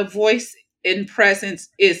that the voice in presence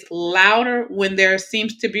is louder when there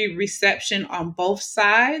seems to be reception on both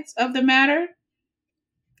sides of the matter?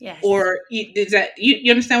 Yes. Or is that,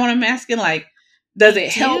 you understand what I'm asking? Like, does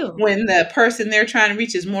it help when the person they're trying to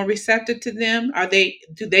reach is more receptive to them?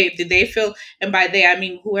 Do they feel, and by they I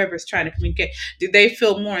mean whoever's trying to communicate, do they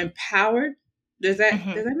feel more empowered? Does that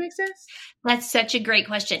make sense? That's such a great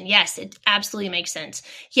question. Yes, it absolutely makes sense.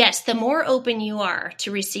 Yes, the more open you are to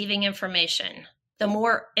receiving information, the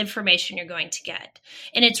more information you're going to get.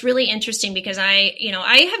 And it's really interesting because I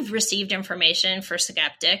have received information for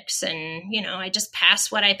skeptics and, I just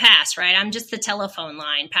pass what I pass, right? I'm just the telephone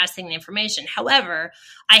line passing the information. However,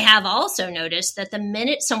 I have also noticed that the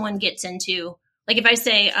minute someone gets into, like if I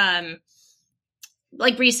say,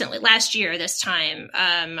 like recently, last year, this time,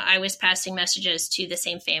 I was passing messages to the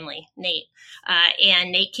same family, Nate.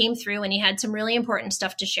 And Nate came through and he had some really important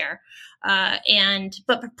stuff to share.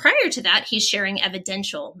 But prior to that, he's sharing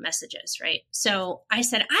evidential messages, right? So I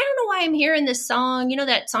said, I don't know why I'm hearing this song. You know,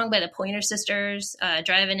 that song by the Pointer Sisters,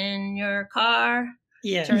 driving in your car.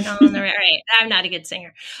 Yeah. Turn on the right. I'm not a good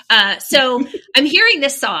singer. So I'm hearing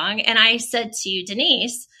this song and I said to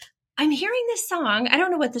Denise, I'm hearing this song. I don't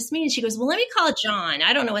know what this means. She goes, well, let me call John.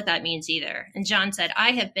 I don't know what that means either. And John said,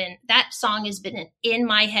 that song has been in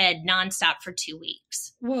my head nonstop for 2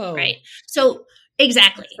 weeks. Whoa. Right. So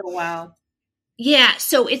exactly. That's so wild. Yeah.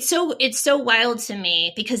 So it's so wild to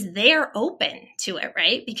me because they're open to it,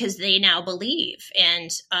 right? Because they now believe and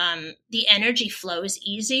the energy flows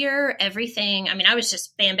easier, everything. I mean, I was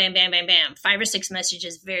just bam, bam, bam, bam, bam, 5 or 6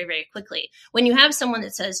 messages very, very quickly. When you have someone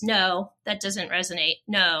that says, no, that doesn't resonate.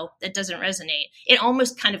 No, that doesn't resonate. It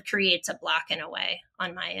almost kind of creates a block in a way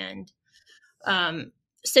on my end.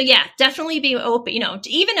 So yeah, definitely be open, to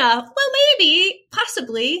even maybe,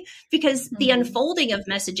 possibly, because the unfolding of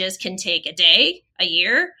messages can take a day, a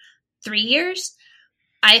year, 3 years.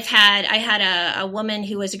 I had a woman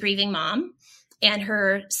who was a grieving mom and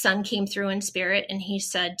her son came through in spirit and he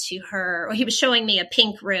said to her, he was showing me a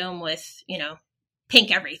pink room with,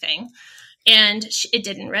 pink everything. And it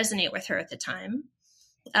didn't resonate with her at the time.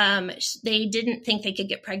 They didn't think they could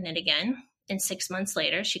get pregnant again. And 6 months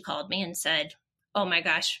later, she called me and said, oh my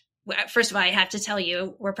gosh, first of all, I have to tell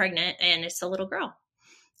you we're pregnant and it's a little girl.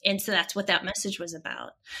 And so that's what that message was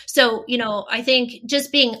about. So, I think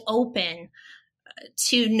just being open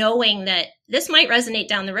to knowing that this might resonate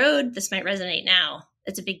down the road. This might resonate now.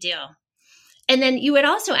 It's a big deal. And then you would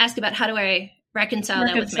also ask about how do I reconcile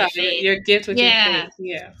that with my faith? Your gift with your faith.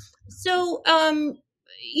 Yeah. So,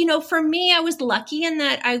 for me, I was lucky in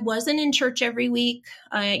that I wasn't in church every week.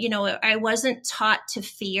 I wasn't taught to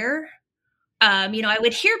fear. I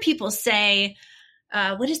would hear people say,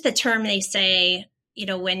 what is the term they say,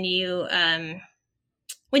 when you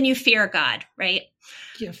fear God, right?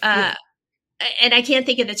 Yeah. And I can't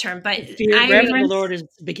think of the term, but fear of the Lord is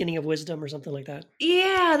the beginning of wisdom or something like that.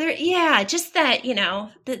 Yeah. Just that,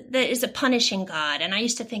 that is a punishing God. And I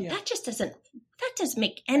used to think that doesn't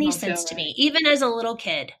make any sense to me, even as a little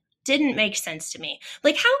kid. Didn't make sense to me.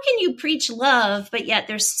 Like, how can you preach love, but yet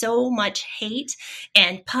there's so much hate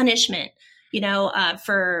and punishment,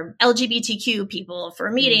 for LGBTQ people,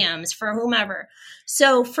 for mediums, for whomever.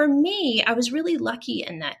 So for me, I was really lucky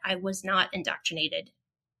in that I was not indoctrinated,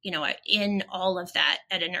 in all of that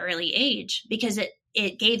at an early age, because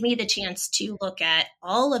it gave me the chance to look at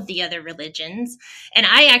all of the other religions. And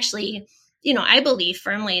I actually, I believe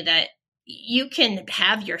firmly that you can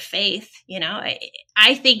have your faith,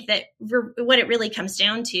 I think that what it really comes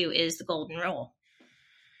down to is the golden rule.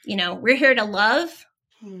 We're here to love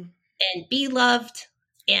and be loved.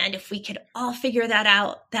 And if we could all figure that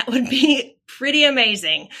out, that would be pretty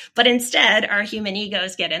amazing. But instead, our human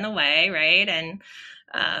egos get in the way, right? And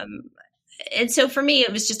so for me,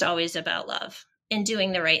 it was just always about love and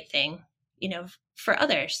doing the right thing, for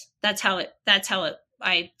others. That's how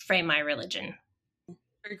I frame my religion.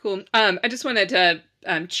 Very cool. I just wanted to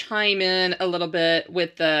chime in a little bit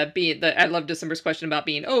with I love December's question about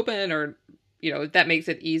being open, or that makes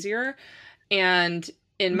it easier. And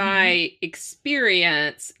in my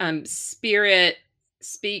experience, spirit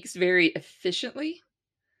speaks very efficiently.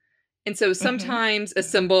 And so sometimes a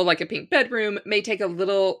symbol like a pink bedroom may take a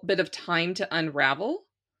little bit of time to unravel.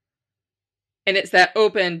 And it's that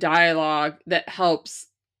open dialogue that helps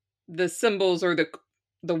the symbols or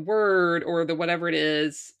the word or the whatever it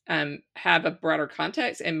is have a broader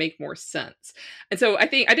context and make more sense. And so I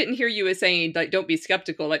think I didn't hear you as saying, like, don't be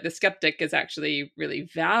skeptical. Like, the skeptic is actually really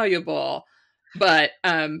valuable, but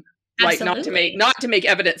like not to make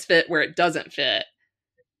evidence fit where it doesn't fit,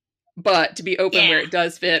 but to be open where it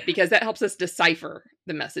does fit, because that helps us decipher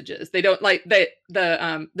the messages. They don't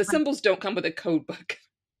the symbols don't come with a code book.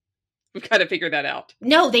 We've got to figure that out.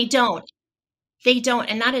 No, they don't. They don't.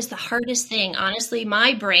 And that is the hardest thing. Honestly,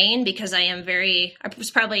 my brain, because I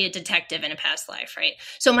was probably a detective in a past life, right?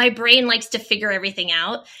 So my brain likes to figure everything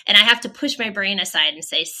out, and I have to push my brain aside and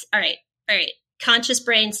say, all right, conscious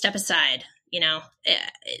brain, step aside,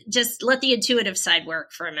 just let the intuitive side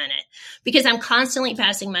work for a minute, because I'm constantly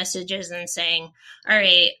passing messages and saying, all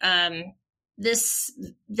right, this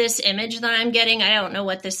image that I'm getting, I don't know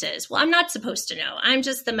what this is. Well, I'm not supposed to know. I'm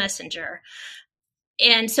just the messenger.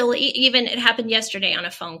 And so even it happened yesterday on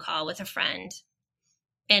a phone call with a friend,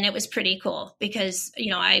 and it was pretty cool because,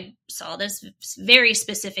 I saw this very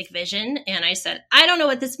specific vision and I said, I don't know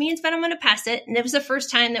what this means, but I'm going to pass it. And it was the first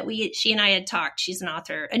time that she and I had talked. She's an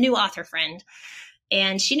author, a new author friend,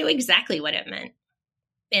 and she knew exactly what it meant.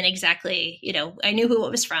 and exactly, I knew who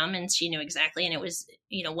it was from, and she knew exactly, and it was,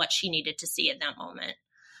 what she needed to see at that moment.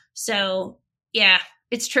 So yeah,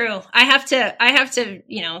 it's true. I have to,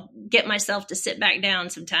 get myself to sit back down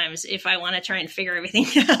sometimes if I want to try and figure everything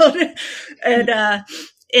out,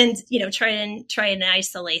 and try and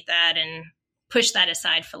isolate that and push that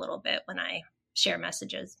aside for a little bit when I share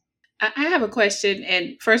messages. I have a question,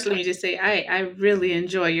 and first let me just say I really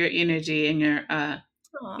enjoy your energy and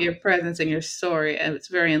your presence and your story, and it's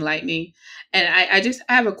very enlightening. And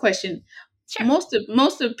I have a question. Sure.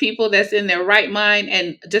 Most of people that's in their right mind,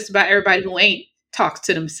 and just about everybody who ain't, talks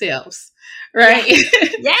to themselves, right?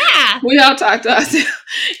 Yeah. We all talk to ourselves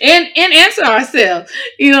and answer ourselves.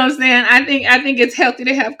 You know what I'm saying? I think it's healthy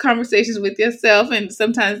to have conversations with yourself, and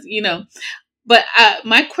sometimes, But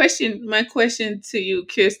my question to you,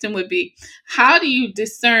 Kiersten, would be: how do you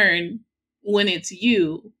discern when it's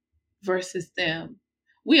you versus them?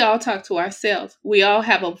 We all talk to ourselves. We all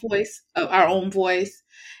have a voice, our own voice,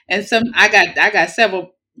 and I got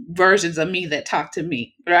several versions of me that talk to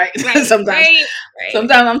me. Right? Sometimes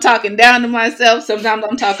I'm talking down to myself. Sometimes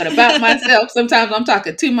I'm talking about myself. Sometimes I'm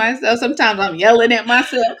talking to myself. Sometimes I'm yelling at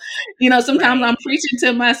myself. Sometimes I'm preaching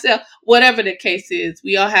to myself. Whatever the case is,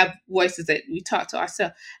 we all have voices that we talk to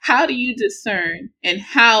ourselves. How do you discern, and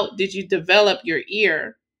how did you develop your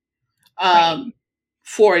ear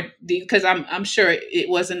because I'm sure it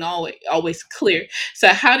wasn't always clear. So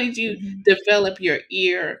how did you develop your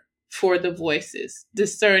ear for the voices,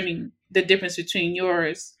 discerning the difference between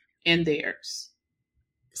yours and theirs?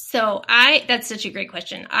 So that's such a great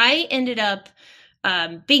question. I ended up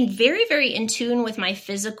being very, very in tune with my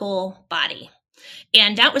physical body.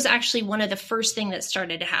 And that was actually one of the first things that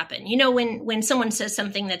started to happen. When someone says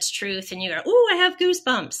something that's truth and you go, "Ooh, I have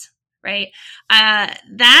goosebumps," right?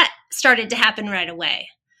 That started to happen right away.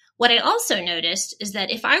 What I also noticed is that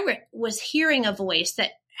if I was hearing a voice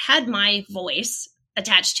that had my voice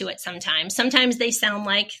attached to it sometimes they sound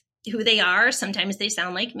like who they are, sometimes they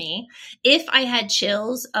sound like me. If I had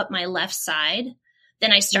chills up my left side,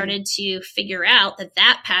 then I started to figure out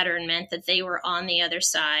that pattern meant that they were on the other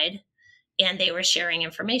side and they were sharing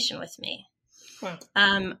information with me. Wow.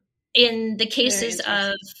 In the cases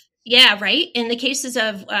of, in the cases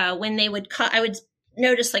of when they would I would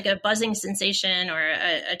notice like a buzzing sensation or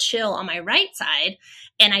a chill on my right side.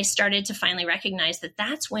 And I started to finally recognize that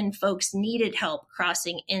that's when folks needed help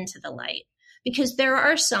crossing into the light. Because there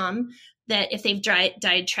are some that if they've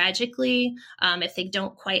died tragically, if they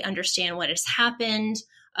don't quite understand what has happened,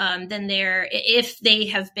 then if they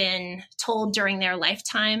have been told during their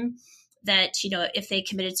lifetime that, if they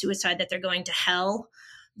committed suicide, that they're going to hell,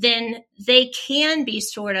 then they can be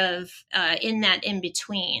sort of in that in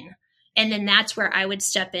between. And then that's where I would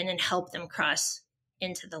step in and help them cross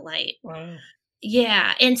into the light. Wow.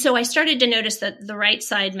 Yeah. And so I started to notice that the right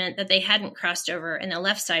side meant that they hadn't crossed over, and the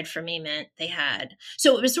left side for me meant they had.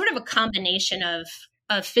 So it was sort of a combination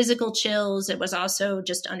of physical chills. It was also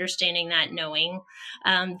just understanding that, knowing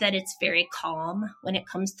that it's very calm when it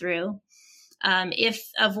comes through. If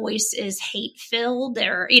a voice is hate-filled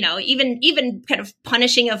or, even kind of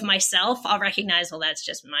punishing of myself, I'll recognize, well, that's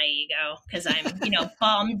just my ego because I'm,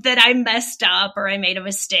 bummed that I messed up or I made a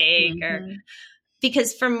mistake or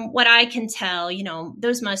because from what I can tell,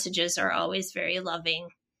 those messages are always very loving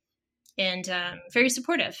and very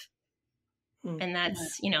supportive. And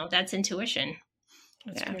that's, that's intuition.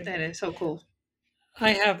 That is so cool.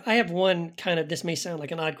 I have one kind of, this may sound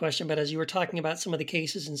like an odd question, but as you were talking about some of the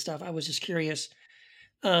cases and stuff, I was just curious.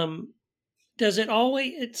 Does it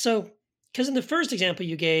always, because in the first example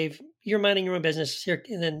you gave, you're minding your own business here,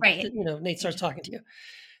 and then, Nate starts talking to you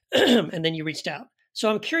and then you reached out. So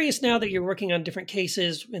I'm curious now that you're working on different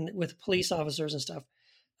cases with police officers and stuff.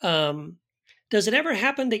 Does it ever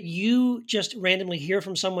happen that you just randomly hear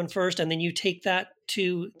from someone first and then you take that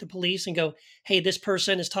to the police and go, hey, this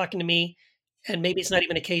person is talking to me, and maybe it's not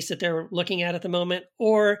even a case that they're looking at the moment?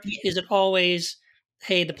 Or is it always,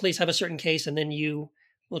 hey, the police have a certain case and then you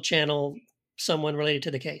will channel someone related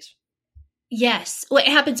to the case? Yes. Well, it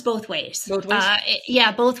happens both ways. Both ways?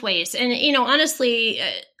 Both ways. And, honestly,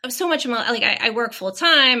 so much of I work full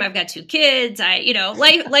time. I've got 2 kids.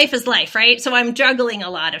 Life is life, right? So I'm juggling a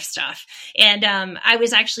lot of stuff. And I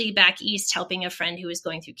was actually back east helping a friend who was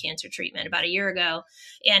going through cancer treatment about a year ago.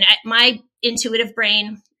 And my intuitive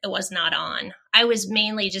brain, it was not on. I was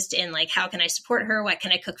mainly just in how can I support her? What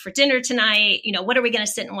can I cook for dinner tonight? What are we going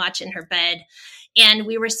to sit and watch in her bed? And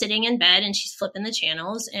we were sitting in bed and she's flipping the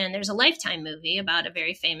channels and there's a Lifetime movie about a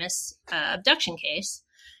very famous abduction case.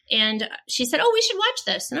 And she said, oh, we should watch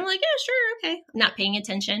this. And I'm like, yeah, sure. Okay. I'm not paying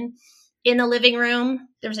attention. In the living room,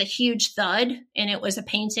 there was a huge thud and it was a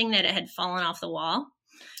painting that had fallen off the wall.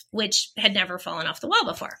 which had never fallen off the wall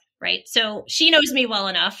before. Right. So she knows me well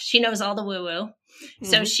enough. She knows all the woo woo.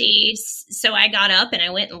 Mm-hmm. So I got up and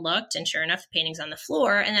I went and looked, and sure enough, the painting's on the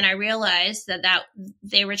floor. And then I realized that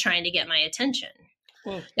they were trying to get my attention.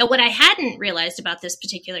 Cool. Now, what I hadn't realized about this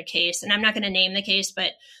particular case, and I'm not going to name the case,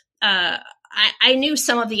 but I knew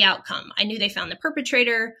some of the outcome. I knew they found the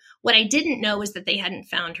perpetrator. What I didn't know was that they hadn't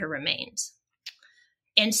found her remains.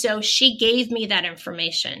 And so she gave me that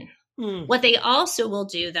information. What they also will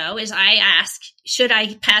do, though, is I ask, should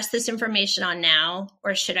I pass this information on now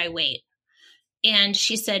or should I wait? And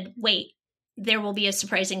she said, wait, there will be a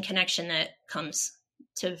surprising connection that comes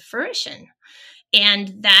to fruition.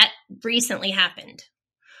 And that recently happened.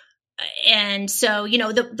 And so,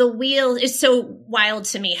 the wheel is so wild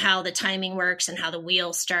to me how the timing works and how the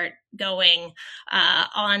wheels start going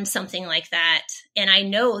on something like that. And I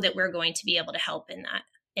know that we're going to be able to help in that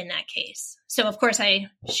case. So of course I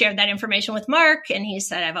shared that information with Mark, and he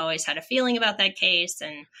said, I've always had a feeling about that case.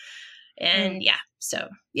 And yeah. So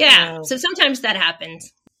sometimes that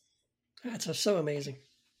happens. That's so amazing.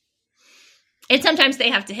 And sometimes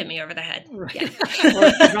they have to hit me over the head. Right. Yeah.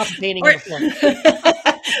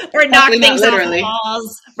 or knock things off the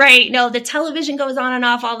walls. Right. No, the television goes on and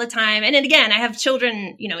off all the time. And then again, I have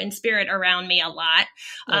children, in spirit around me a lot.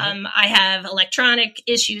 Mm-hmm. I have electronic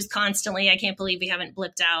issues constantly. I can't believe we haven't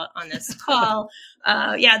blipped out on this call.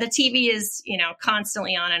 The TV is,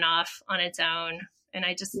 constantly on and off on its own. And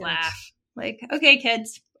I just laugh like, okay,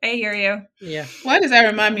 kids, I hear you. Yeah. Why does that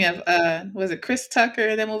remind me of, was it Chris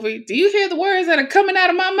Tucker, that movie? Do you hear the words that are coming out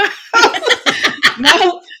of my mouth?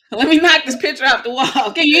 No? Let me knock this picture off the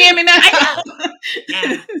wall. Can you hear me now?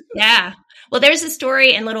 Yeah. Well, there's a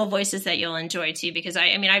story in Little Voices that you'll enjoy too, because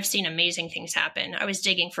I've seen amazing things happen. I was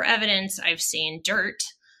digging for evidence. I've seen dirt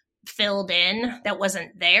filled in that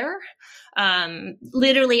wasn't there.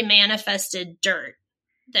 Literally manifested dirt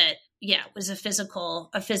that, was a physical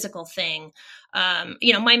thing.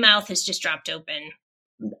 My mouth has just dropped open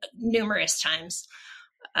numerous times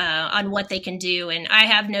on what they can do. And I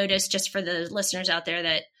have noticed, just for the listeners out there,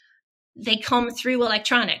 that they come through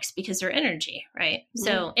electronics because they're energy, right? Mm-hmm.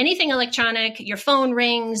 So anything electronic, your phone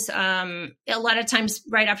rings. A lot of times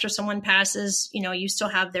right after someone passes, you still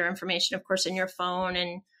have their information, of course, in your phone,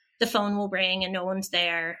 and the phone will ring and no one's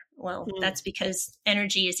there. Well, that's because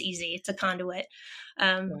energy is easy. It's a conduit.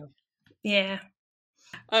 Yeah.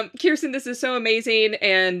 Kiersten, this is so amazing.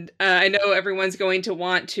 And I know everyone's going to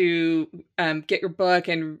want to get your book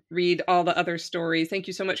and read all the other stories. Thank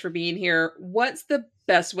you so much for being here. What's the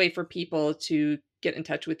best way for people to get in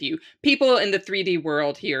touch with you? People in the 3D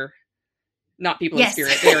world here, not people in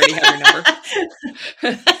spirit. They already have your number.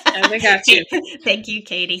 And they got you. Thank you,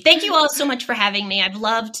 Katie. Thank you all so much for having me. I've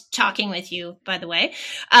loved talking with you, by the way.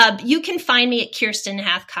 You can find me at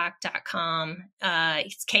KierstenHathcock.com.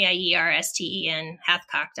 It's KIERSTEN,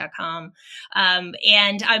 Hathcock.com.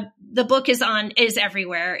 And the book is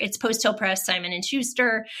everywhere. It's Post Hill Press, Simon &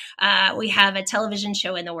 Schuster. We have a television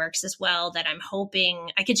show in the works as well that I'm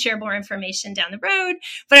hoping I could share more information down the road,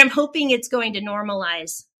 but I'm hoping it's going to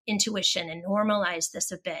normalize intuition and normalize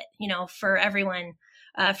this a bit, for everyone.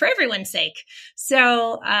 For everyone's sake.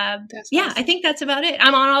 So, awesome. I think that's about it.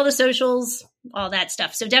 I'm on all the socials, all that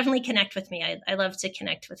stuff. So definitely connect with me. I love to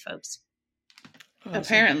connect with folks. Awesome.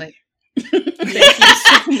 Apparently. Thank you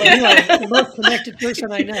so much. You are the most connected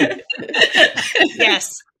person I know.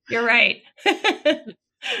 Yes, you're right.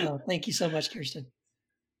 Thank you so much, Kiersten.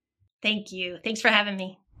 Thank you. Thanks for having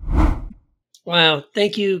me. Wow.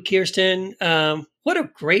 Thank you, Kiersten. What a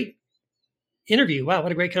great interview. Wow,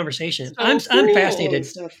 what a great conversation. I'm fascinated.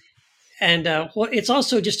 And it's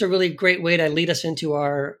also just a really great way to lead us into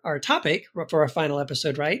our topic for our final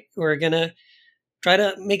episode, right? We're going to try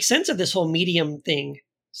to make sense of this whole medium thing.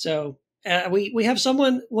 So we have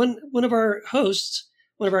one of our co-hosts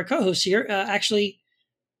here actually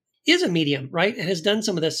is a medium, right? And has done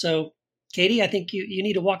some of this. So Katie, I think you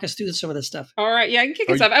need to walk us through some of this stuff. All right. Yeah, I can kick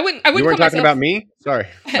us off. I wouldn't You weren't talking about me? Sorry.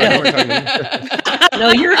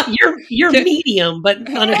 No, you're medium, but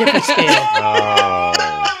on a different scale. Oh,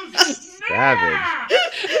 savage.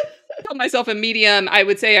 I call myself a medium. I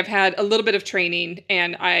would say I've had a little bit of training,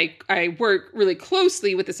 and I work really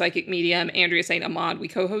closely with the psychic medium, Andrea St. Ahmad. We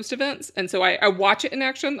co-host events, and so I watch it in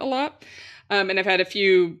action a lot. And I've had about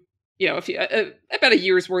a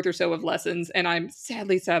year's worth or so of lessons, and I'm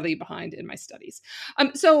sadly behind in my studies.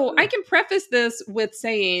 So I can preface this with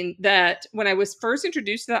saying that when I was first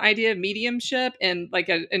introduced to the idea of mediumship in like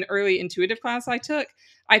an early intuitive class I took,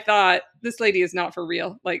 I thought, this lady is not for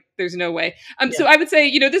real. Like, there's no way. So I would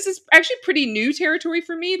say, this is actually pretty new territory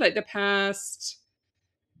for me, like the past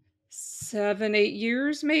 7, 8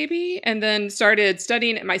 years maybe, and then started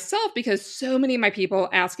studying it myself because so many of my people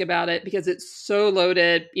ask about it because it's so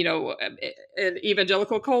loaded, you know, in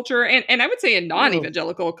evangelical culture and I would say in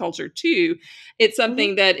non-evangelical culture too. It's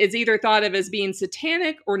something that is either thought of as being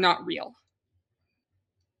satanic or not real.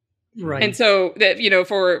 Right. And so that, you know,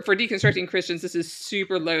 for deconstructing Christians, this is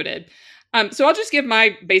super loaded. So I'll just give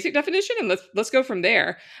my basic definition and let's go from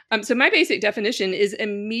there. So my basic definition is a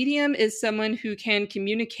medium is someone who can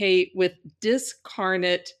communicate with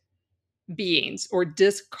discarnate beings or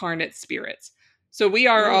discarnate spirits. So we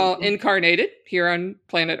are all incarnated here on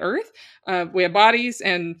planet Earth. We have bodies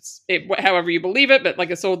and however you believe it, but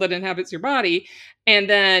like a soul that inhabits your body. And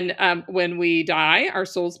then when we die, our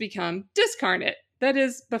souls become discarnate. That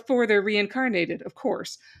is before they're reincarnated, of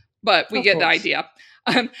course. But we get the idea.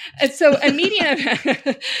 And so a medium,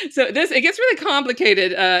 so it gets really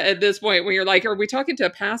complicated at this point when you're like, are we talking to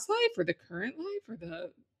a past life or the current life or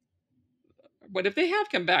what if they have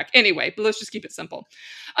come back? Anyway, but let's just keep it simple.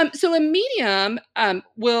 So a medium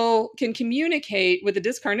can communicate with a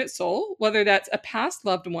discarnate soul, whether that's a past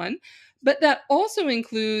loved one, but that also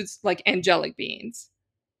includes like angelic beings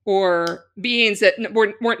or beings that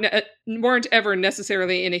weren't ever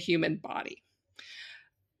necessarily in a human body.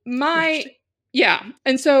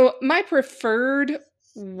 And so my preferred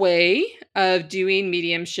way of doing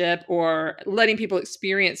mediumship or letting people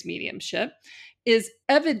experience mediumship is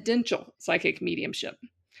evidential psychic mediumship,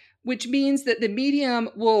 which means that the medium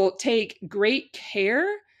will take great care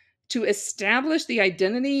to establish the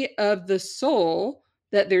identity of the soul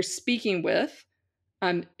that they're speaking with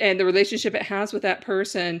and the relationship it has with that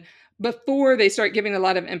person before they start giving a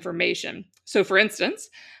lot of information. So for instance,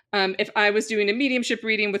 if I was doing a mediumship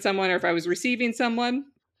reading with someone or if I was receiving someone,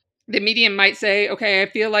 the medium might say, okay, I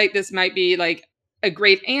feel like this might be like a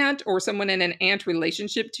great aunt or someone in an aunt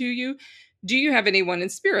relationship to you. Do you have anyone in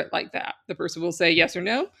spirit like that? The person will say yes or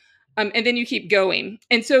no. And then you keep going.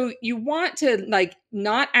 And so you want to like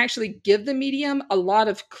not actually give the medium a lot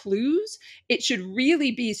of clues. It should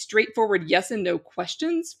really be straightforward yes and no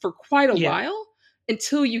questions for quite a while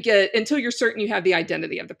until you're certain you have the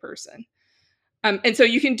identity of the person. And so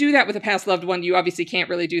you can do that with a past loved one. You obviously can't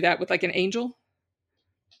really do that with like an angel.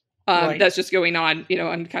 That's just going on, you know,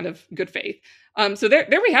 on kind of good faith. So there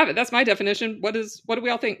we have it. That's my definition. What do we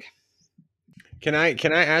all think? Can I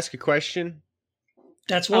ask a question?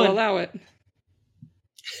 That's one. I'll allow it.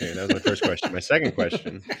 Okay, that was my first question. My second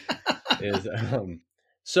question is,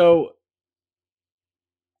 so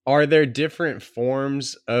are there different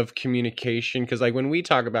forms of communication? Because like when we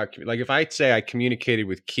talk about, like if I say I communicated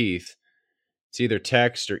with Keith, it's either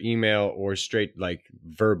text or email or straight like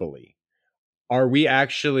verbally. Are we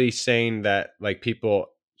actually saying that like people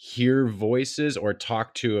hear voices or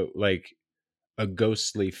talk to like a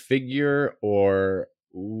ghostly figure, or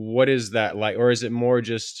what is that like? Or is it more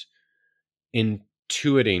just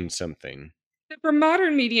intuiting something? For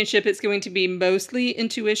modern mediumship, it's going to be mostly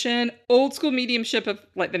intuition. Old school mediumship of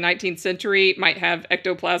like the 19th century might have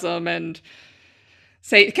ectoplasm and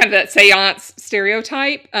say kind of that seance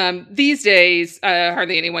stereotype. These days,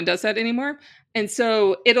 hardly anyone does that anymore. And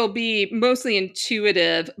so it'll be mostly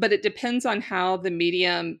intuitive, but it depends on how the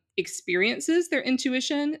medium experiences their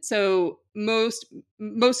intuition. So most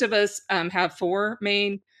of us have 4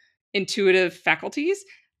 main intuitive faculties: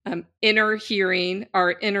 inner hearing,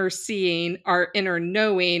 our inner seeing, our inner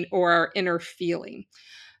knowing, or our inner feeling.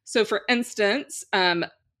 So for instance,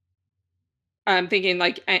 I'm thinking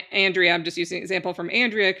like Andrea, I'm just using an example from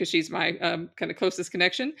Andrea because she's my kind of closest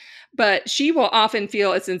connection, but she will often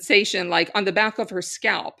feel a sensation like on the back of her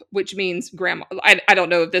scalp, which means grandma. I don't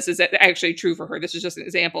know if this is actually true for her. This is just an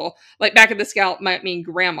example. Like back of the scalp might mean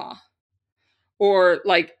grandma, or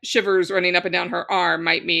like shivers running up and down her arm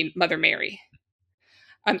might mean Mother Mary.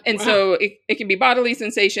 So it can be bodily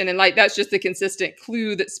sensation, and like that's just the consistent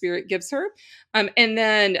clue that spirit gives her. And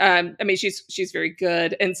then I mean she's very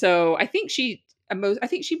good, and so I think she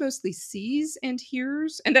mostly sees and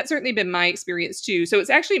hears, and that's certainly been my experience too. So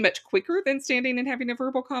it's actually much quicker than standing and having a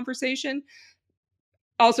verbal conversation.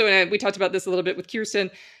 Also, and we talked about this a little bit with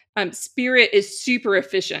Kiersten. Spirit is super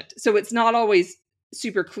efficient, so it's not always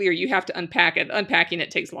super clear. You have to unpack it. Unpacking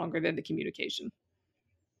it takes longer than the communication.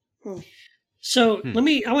 So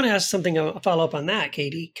I want to ask something, a follow up on that,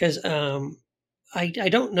 Katie, because I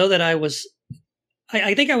don't know that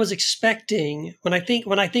I think I was expecting when I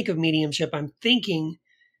think of mediumship, I'm thinking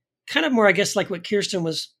kind of more, I guess, like what Kiersten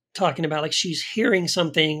was talking about, like she's hearing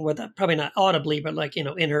something with probably not audibly, but like, you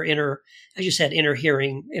know, in her inner, as you said, inner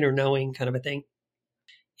hearing, inner knowing kind of a thing,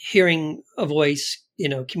 hearing a voice, you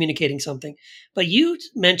know, communicating something. But you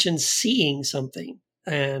mentioned seeing something,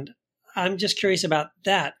 and I'm just curious about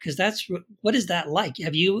that, because what is that like?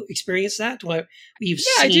 Have you experienced that? You've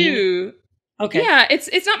seen? I do. Okay. Yeah,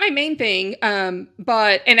 it's not my main thing.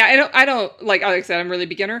 But I don't like I said, I'm really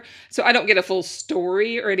beginner, so I don't get a full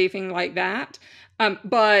story or anything like that.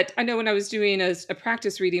 But I know when I was doing a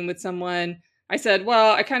practice reading with someone, I said,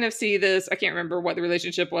 well, I kind of see this. I can't remember what the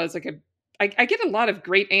relationship was. Like I get a lot of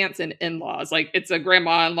great aunts and in-laws, like it's a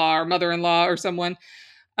grandma-in-law or mother-in-law or someone.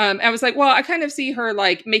 I was like, well, I kind of see her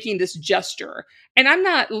like making this gesture, and I'm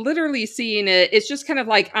not literally seeing it. It's just kind of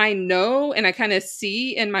like, I know, and I kind of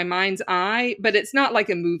see in my mind's eye, but it's not like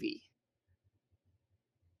a movie.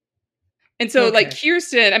 And so like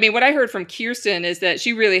Kiersten, I mean, what I heard from Kiersten is that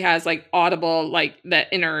she really has like audible, like that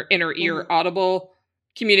inner ear audible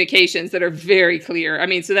communications that are very clear. I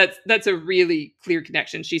mean, so that's a really clear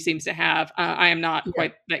connection she seems to have. I am not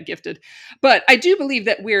quite that gifted, but I do believe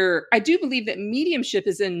that mediumship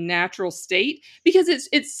is a natural state, because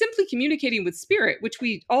it's simply communicating with spirit, which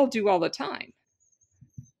we all do all the time.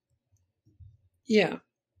 Yeah.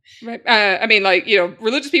 Right. I mean, like,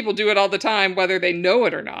 religious people do it all the time, whether they know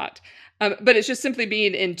it or not. But it's just simply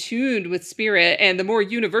being in tune with spirit. And the more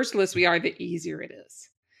universalist we are, the easier it is.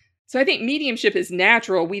 So I think mediumship is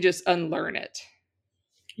natural. We just unlearn it.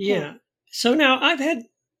 Yeah. So now I've had,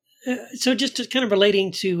 so just to kind of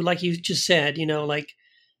relating to, like you just said,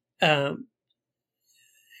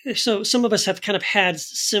 so some of us have kind of had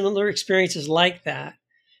similar experiences like that.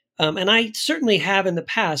 And I certainly have in the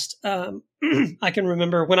past. I can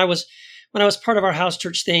remember when I was part of our house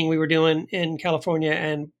church thing we were doing in California,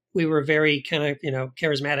 and we were very kind of,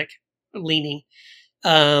 charismatic leaning.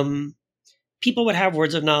 People would have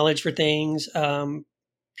words of knowledge for things. I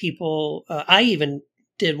even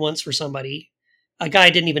did once for somebody, a guy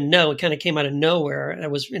I didn't even know. It kind of came out of nowhere.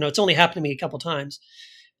 It was, it's only happened to me a couple of times,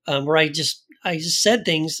 where I just said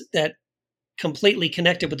things that completely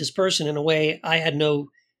connected with this person in a way I had no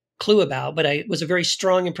clue about, but it was a very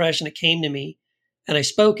strong impression. It came to me, and I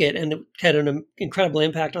spoke it, and it had an incredible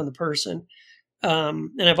impact on the person.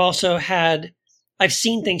 And I've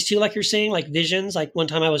seen things too, like you're saying, like visions. Like one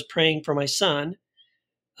time I was praying for my son,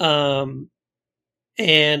 and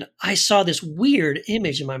I saw this weird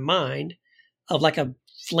image in my mind of like a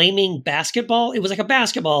flaming basketball. It was like a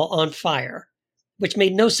basketball on fire, which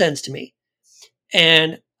made no sense to me.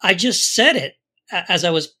 And I just said it as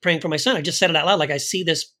I was praying for my son. I just said it out loud, like, I see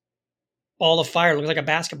this ball of fire, looks like a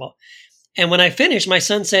basketball. And when I finished, my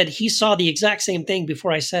son said he saw the exact same thing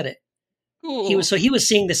before I said it. Cool. He was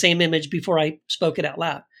seeing the same image before I spoke it out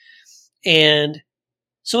loud. And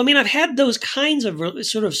so, I mean, I've had those kinds of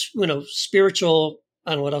sort of, spiritual,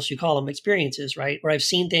 I don't know what else you call them, experiences, right? Where I've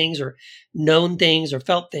seen things or known things or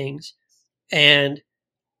felt things. And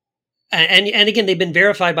again, they've been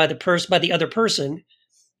verified by the other person.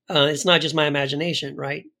 It's not just my imagination,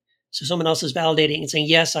 right? So someone else is validating and saying,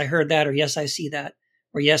 yes, I heard that, or yes, I see that,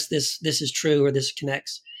 or yes, this is true, or this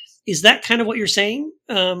connects. Is that kind of what you're saying?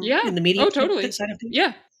 In the medium totally. side of things?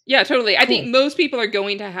 Yeah, totally. Cool. I think most people are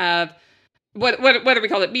going to have what do we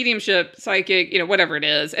call it? Mediumship, psychic, whatever it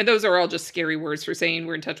is. And those are all just scary words for saying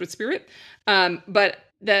we're in touch with spirit. But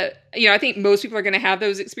I think most people are going to have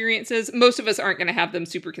those experiences. Most of us aren't going to have them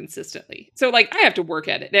super consistently. So like, I have to work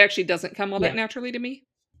at it. It actually doesn't come all that naturally to me.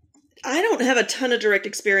 I don't have a ton of direct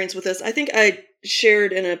experience with this. I think I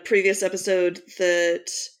shared in a previous episode that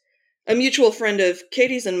a mutual friend of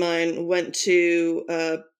Katie's and mine went to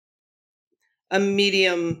a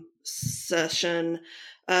medium session,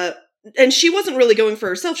 and she wasn't really going for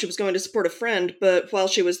herself. She was going to support a friend, but while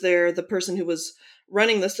she was there, the person who was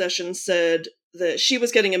running the session said that she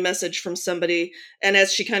was getting a message from somebody, and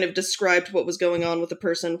as she kind of described what was going on with the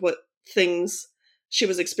person, what things she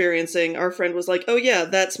was experiencing, our friend was like, oh yeah,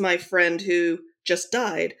 that's my friend who just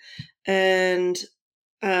died. And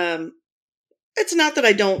it's not that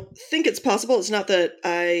I don't think it's possible. It's not that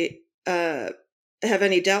I have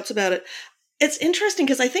any doubts about it. It's interesting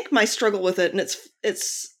because I think my struggle with it, and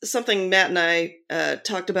it's something Matt and I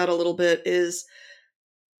talked about a little bit, is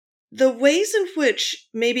the ways in which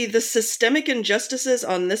maybe the systemic injustices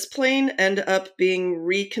on this plane end up being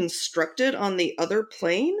reconstructed on the other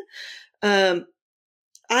plane.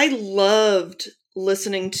 I loved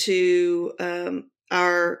listening to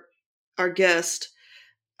our guest,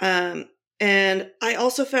 and I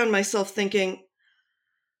also found myself thinking,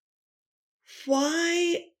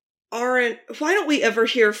 why don't we ever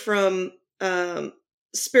hear from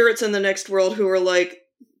spirits in the next world who are like,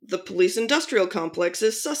 the police industrial complex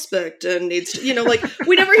is suspect and needs to, like,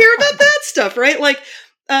 we never hear about that stuff, right? Like,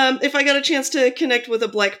 if I got a chance to connect with a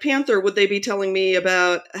Black Panther, would they be telling me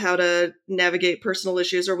about how to navigate personal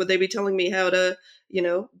issues, or would they be telling me how to,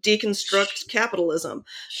 deconstruct capitalism?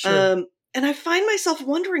 Sure. And I find myself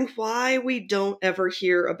wondering why we don't ever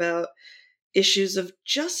hear about issues of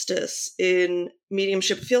justice in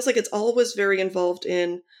mediumship. It feels like it's always very involved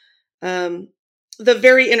in the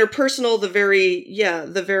very interpersonal, the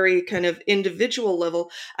very kind of individual level.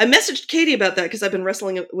 I messaged Katie about that because I've been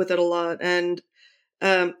wrestling with it a lot, and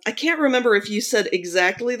I can't remember if you said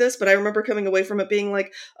exactly this, but I remember coming away from it being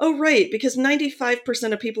like, oh, right, because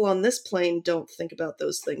 95% of people on this plane don't think about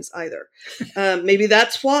those things either. Maybe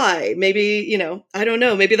that's why. Maybe, I don't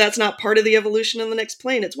know. Maybe that's not part of the evolution in the next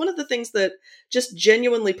plane. It's one of the things that just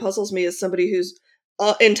genuinely puzzles me as somebody whose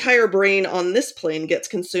entire brain on this plane gets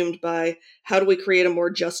consumed by how do we create a more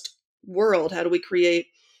just world? How do we create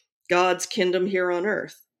God's kingdom here on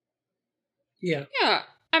earth? Yeah. Yeah.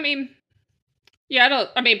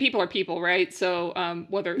 People are people, right? So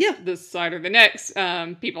whether it's this side or the next,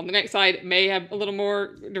 people on the next side may have a little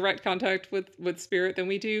more direct contact with spirit than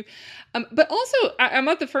we do. But also, I'm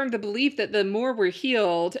of the firm the belief that the more we're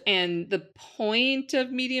healed, and the point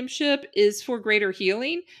of mediumship is for greater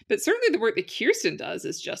healing, but certainly the work that Kiersten does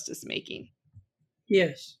is justice making.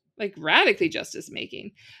 Yes. Like radically justice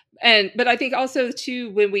making. But I think also too,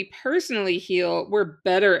 when we personally heal, we're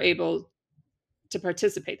better able to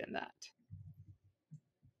participate in that.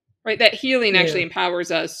 Right, that healing actually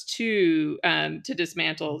empowers us to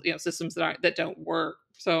dismantle systems that don't work.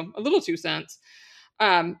 So a little 2 cents.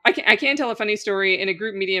 I can tell a funny story in a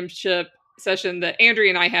group mediumship session that Andrea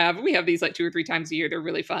and I have. We have these like 2 or 3 times a year. They're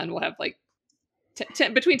really fun. We'll have like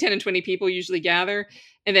between 10 and 20 people usually gather,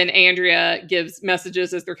 and then Andrea gives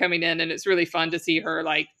messages as they're coming in, and it's really fun to see her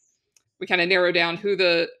like we kind of narrow down who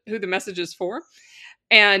the message is for,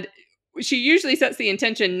 and she usually sets the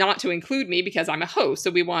intention not to include me because I'm a host.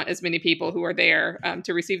 So we want as many people who are there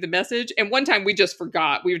to receive the message. And one time we just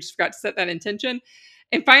forgot. We just forgot to set that intention.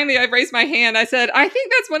 And finally I raised my hand. I said, I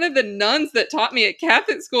think that's one of the nuns that taught me at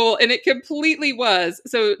Catholic school. And it completely was.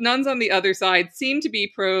 So nuns on the other side seem to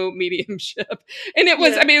be pro mediumship. And it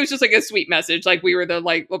was, it was just like a sweet message. Like we were the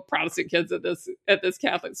Protestant kids at this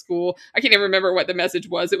Catholic school. I can't even remember what the message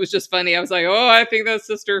was. It was just funny. I was like, oh, I think that's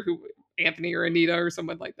Sister Anthony or Anita or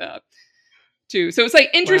someone like that too. So it's like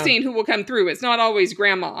interesting who will come through. It's not always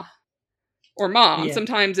grandma or mom. Yeah.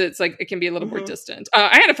 Sometimes it's like, it can be a little more distant.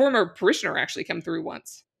 I had a former parishioner actually come through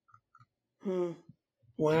once.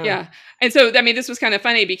 Wow. Yeah. And so, this was kind of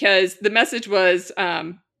funny because the message was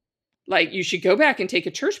like, you should go back and take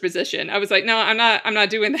a church position. I was like, no, I'm not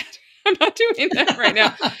doing that. I'm not doing that right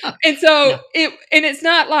now. And so it's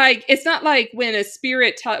not like when a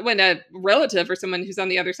spirit, when a relative or someone who's on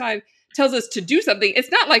the other side tells us to do something,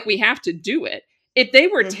 it's not like we have to do it. If they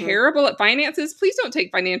were terrible at finances, please don't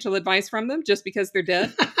take financial advice from them just because they're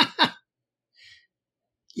dead.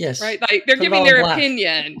 Yes. Right. Like they're giving their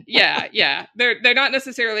opinion. Yeah. Yeah. They're not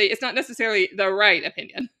necessarily, it's not necessarily the right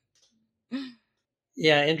opinion.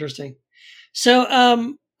 Yeah. Interesting.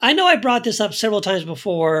 So, I know I brought this up several times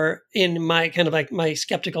before in my kind of like my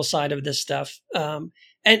skeptical side of this stuff.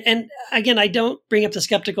 And again, I don't bring up the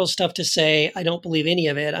skeptical stuff to say I don't believe any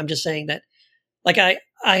of it. I'm just saying that, like, I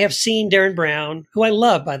have seen Darren Brown, who I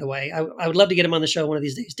love, by the way. I would love to get him on the show one of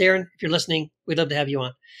these days. Darren, if you're listening, we'd love to have you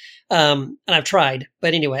on. And I've tried.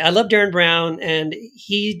 But anyway, I love Darren Brown, and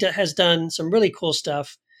he has done some really cool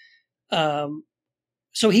stuff.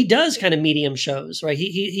 So he does kind of medium shows, right?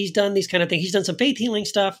 He's done these kind of things. He's done some faith healing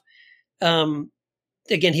stuff.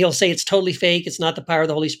 Again, he'll say it's totally fake. It's not the power of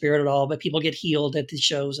the Holy Spirit at all, but people get healed at these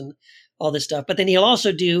shows and all this stuff. But then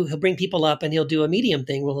he'll bring people up and he'll do a medium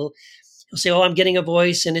thing. He'll say, oh, I'm getting a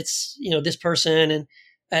voice and it's, this person.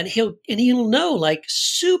 And he'll know like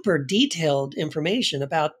super detailed information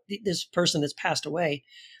about this person that's passed away.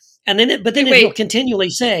 And then, he'll continually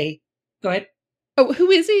say, go ahead. Oh, who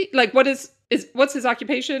is he? Like, what's his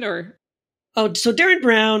occupation or? Oh, so Darren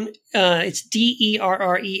Brown, it's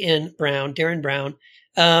Derren Brown, Darren Brown.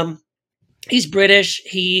 He's British.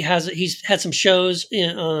 He's had some shows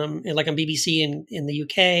on BBC in the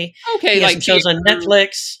UK. Okay, he has some shows on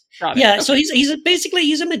Netflix. Yeah, okay. So he's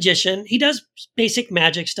basically a magician. He does basic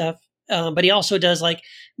magic stuff, but he also does like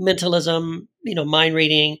mentalism, mind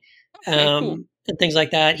reading, and things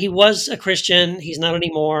like that. He was a Christian. He's not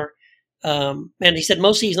anymore. And he said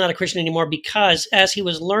mostly he's not a Christian anymore because as he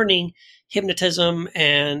was learning hypnotism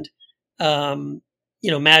and,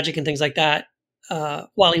 magic and things like that,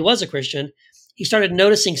 while he was a Christian, he started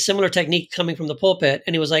noticing similar technique coming from the pulpit.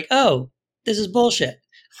 And he was like, oh, this is bullshit.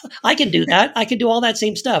 I can do that. I can do all that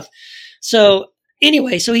same stuff. So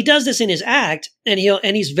anyway, so he does this in his act, and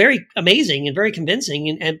he's very amazing and very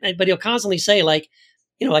convincing, but he'll constantly say like,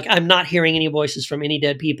 like, I'm not hearing any voices from any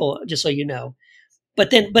dead people, just so you know.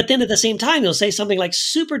 But then at the same time, he'll say something like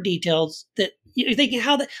super detailed that you're thinking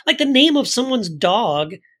like the name of someone's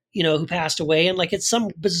dog, who passed away, and like it's some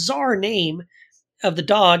bizarre name of the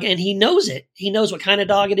dog, and he knows it. He knows what kind of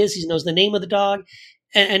dog it is. He knows the name of the dog,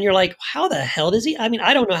 and you're like, how the hell does he? I mean,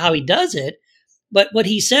 I don't know how he does it, but what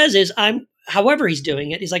he says is, however he's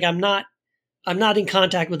doing it, he's like, I'm not in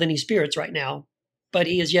contact with any spirits right now, but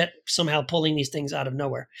he is yet somehow pulling these things out of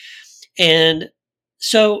nowhere. And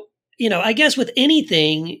so, I guess with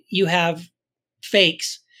anything you have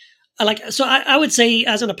fakes. I would say,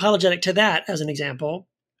 as an apologetic to that, as an example,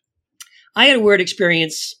 I had a weird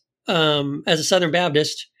experience as a Southern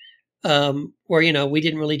Baptist, where, we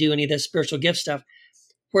didn't really do any of this spiritual gift stuff,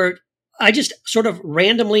 where I just sort of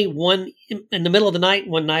randomly in the middle of the night,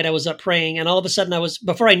 one night I was up praying, and all of a sudden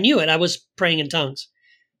before I knew it, I was praying in tongues.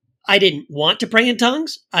 I didn't want to pray in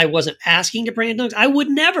tongues. I wasn't asking to pray in tongues. I would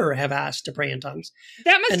never have asked to pray in tongues.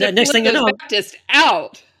 That must have next thing I know, Baptist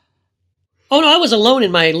out. Oh no, I was alone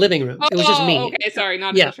in my living room. It was just me. Okay, sorry,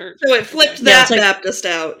 not in the church. So it flipped that Baptist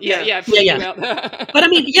out. Yeah. But I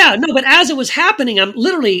mean, but as it was happening, I'm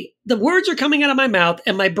literally, the words are coming out of my mouth,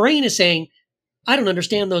 and my brain is saying, I don't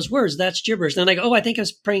understand those words. That's gibberish. And then I go, I think I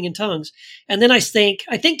was praying in tongues. And then I think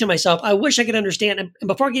to myself, I wish I could understand. And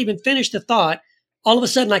before I can even finish the thought, all of a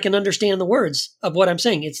sudden I can understand the words of what I'm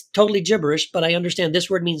saying. It's totally gibberish, but I understand this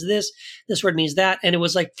word means this word means that. And it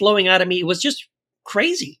was like flowing out of me. It was just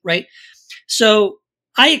crazy, right? So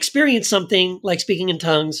I experienced something like speaking in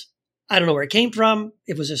tongues. I don't know where it came from.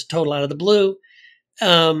 It was just total out of the blue.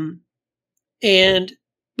 But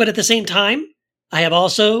at the same time, I have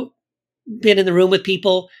also been in the room with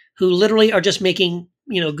people who literally are just making,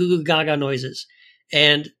 goo goo gaga noises.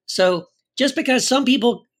 And so just because some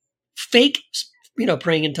people fake,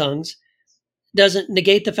 praying in tongues doesn't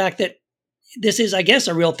negate the fact that this is, I guess,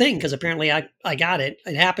 a real thing, because apparently I got it.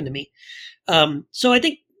 It happened to me. So I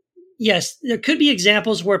think, yes, there could be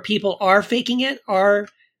examples where people are faking it, are,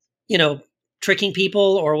 tricking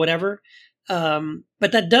people or whatever.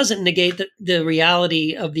 But that doesn't negate the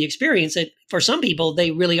reality of the experience that for some people,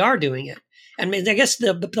 they really are doing it. I mean, I guess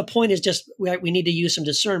the point is just we need to use some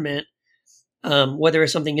discernment, whether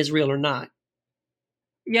something is real or not.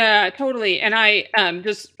 Yeah, totally. And I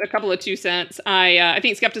just a couple of 2 cents. I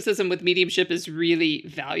think skepticism with mediumship is really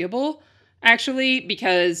valuable, actually,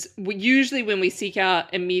 because usually when we seek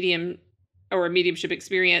out a medium or a mediumship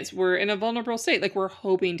experience, we're in a vulnerable state. Like, we're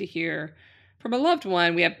hoping to hear from a loved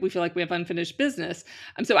one. We feel like we have unfinished business.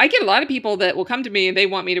 So I get a lot of people that will come to me and they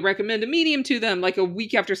want me to recommend a medium to them like a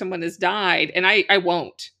week after someone has died. And I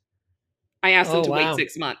won't. I ask them to wait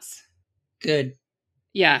 6 months. Good.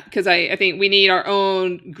 Yeah, because I think we need our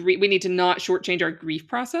own we need to not shortchange our grief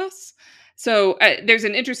process. So there's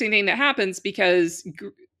an interesting thing that happens because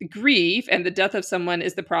grief and the death of someone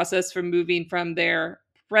is the process from moving from their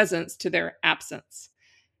presence to their absence.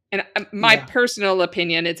 And my personal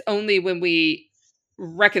opinion, it's only when we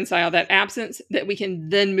reconcile that absence that we can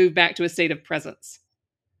then move back to a state of presence.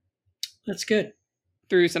 That's good.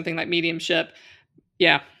 Through something like mediumship.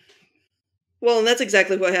 Yeah. Well, and that's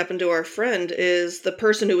exactly what happened to our friend, is the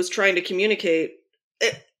person who was trying to communicate,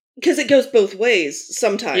 because it goes both ways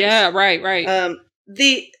sometimes. Yeah, right.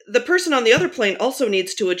 The person on the other plane also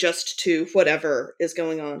needs to adjust to whatever is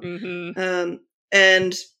going on. Mm-hmm.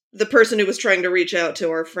 And the person who was trying to reach out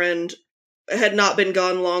to our friend had not been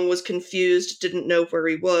gone long, was confused, didn't know where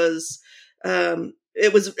he was.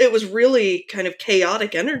 It was really kind of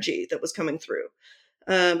chaotic energy that was coming through.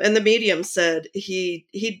 And the medium said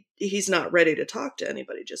he's not ready to talk to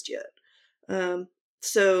anybody just yet.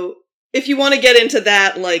 So if you want to get into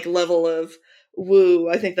that like level of woo,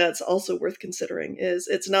 I think that's also worth considering. Is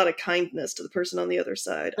it's not a kindness to the person on the other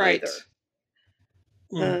side either.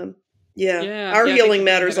 Mm. Our healing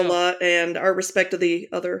matters a lot, and our respect of the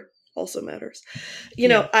other also matters. You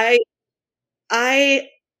know,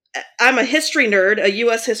 I'm a history nerd, a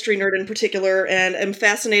U.S. history nerd in particular, and am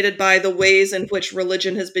fascinated by the ways in which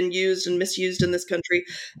religion has been used and misused in this country,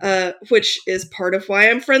 which is part of why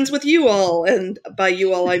I'm friends with you all. And by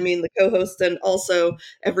you all, I mean the co-hosts and also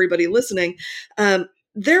everybody listening.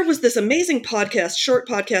 There was this amazing short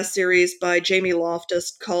podcast series by Jamie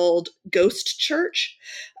Loftus called Ghost Church,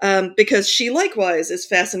 because she likewise is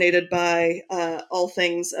fascinated by all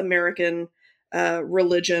things American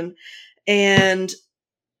religion. And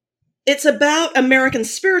it's about American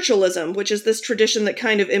spiritualism, which is this tradition that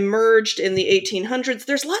kind of emerged in the 1800s.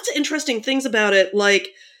 There's lots of interesting things about it, like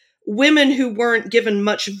women who weren't given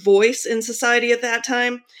much voice in society at that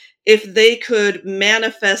time if they could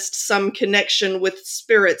manifest some connection with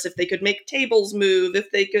spirits, if they could make tables move,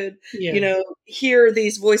 if they could, hear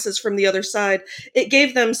these voices from the other side, it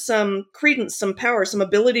gave them some credence, some power, some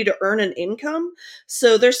ability to earn an income.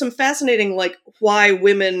 So there's some fascinating, like, why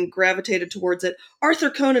women gravitated towards it. Arthur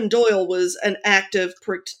Conan Doyle was an active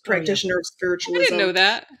practitioner of spiritualism. I didn't know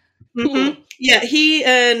that. Mm-hmm. Cool. Yeah, he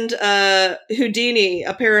and Houdini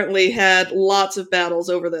apparently had lots of battles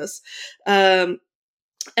over this.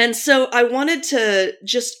 And so I wanted to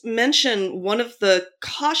just mention one of the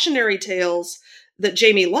cautionary tales that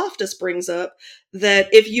Jamie Loftus brings up, that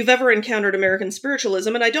if you've ever encountered American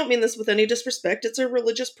spiritualism, and I don't mean this with any disrespect, it's a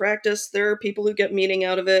religious practice. There are people who get meaning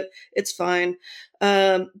out of it. It's fine.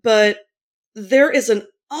 But there is an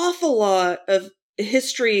awful lot of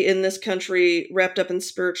history in this country wrapped up in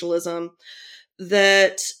spiritualism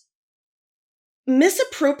that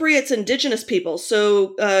misappropriates indigenous people.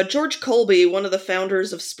 So George Colby, one of the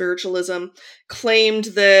founders of spiritualism, claimed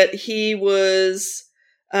that he was,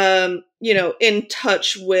 in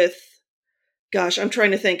touch with, gosh, I'm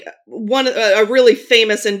trying to think, a really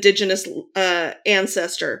famous indigenous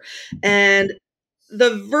ancestor. And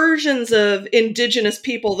the versions of indigenous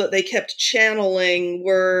people that they kept channeling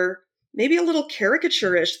were maybe a little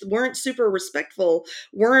caricaturish, weren't super respectful,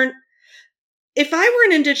 if I were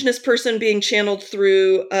an indigenous person being channeled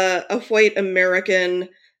through a white American,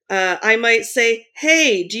 I might say,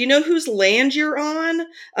 hey, do you know whose land you're on?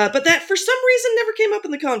 But that, for some reason, never came up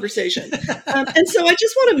in the conversation. And so I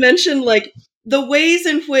just want to mention, like, the ways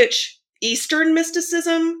in which Eastern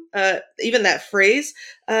mysticism, even that phrase,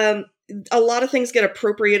 a lot of things get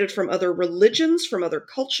appropriated from other religions, from other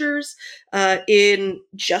cultures, in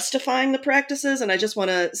justifying the practices. And I just want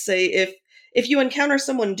to say, if you encounter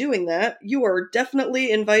someone doing that, you are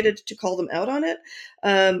definitely invited to call them out on it.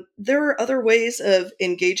 There are other ways of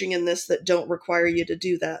engaging in this that don't require you to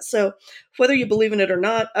do that. So whether you believe in it or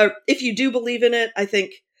not, if you do believe in it, I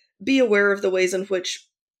think be aware of the ways in which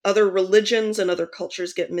other religions and other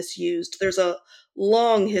cultures get misused. There's a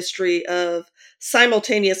long history of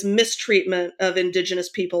simultaneous mistreatment of indigenous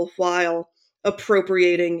people while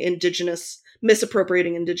misappropriating indigenous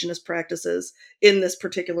practices in this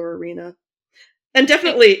particular arena. And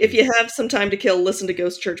definitely, if you have some time to kill, listen to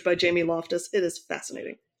Ghost Church by Jamie Loftus. It is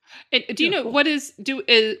fascinating. And do you know what is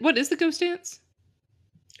the ghost dance?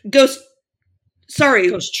 Ghost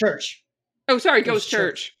Church. Oh, sorry, Ghost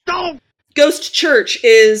Church. Ghost Church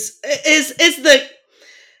is the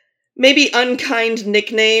maybe unkind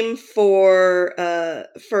nickname for the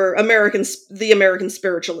American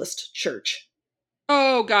Spiritualist Church.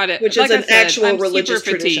 Oh, got it. Which is an actual religious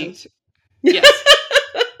tradition. Yes.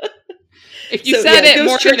 If you said it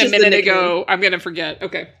more than a minute ago, I'm going to forget.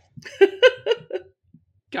 Okay.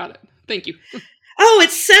 Got it. Thank you. Oh,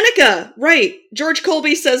 it's Seneca. Right. George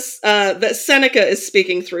Colby says that Seneca is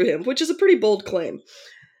speaking through him, which is a pretty bold claim.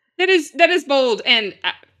 That is bold. And,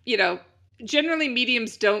 generally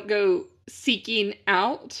mediums don't go seeking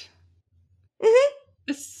out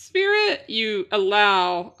the spirit. You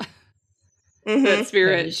allow that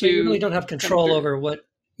spirit to... You really don't have control over what...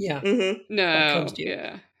 Yeah. Mm-hmm. No. What comes to you.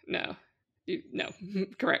 Yeah. No. No,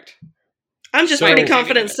 correct. I'm just pretty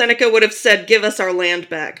confident Seneca would have said, "Give us our land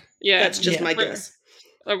back." Yeah, that's just my guess.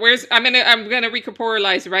 I'm gonna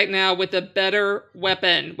recorporalize right now with a better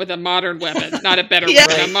weapon, with a modern weapon, not a better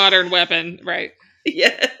weapon, a modern weapon, right?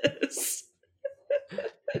 Yes.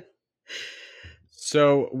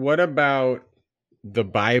 So, what about the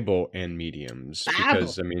Bible and mediums?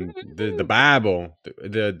 Because I mean, the Bible,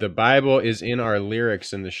 the Bible is in our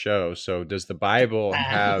lyrics in the show. So does the Bible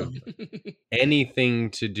have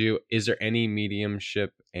anything to do? Is there any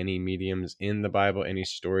mediumship, any mediums in the Bible, any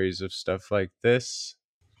stories of stuff like this?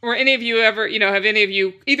 Or any of you ever, have any of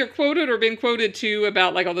you either quoted or been quoted to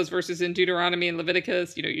about like all those verses in Deuteronomy and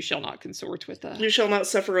Leviticus? You shall not consort with you shall not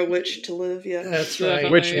suffer a witch to live. Yeah, that's right.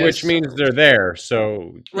 Which means they're there.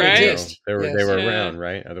 So right, they were around,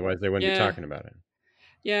 right? Otherwise, they wouldn't be talking about it.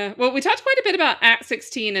 Yeah. Well, we talked quite a bit about Act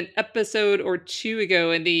 16 an episode or two ago,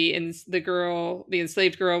 and the enslaved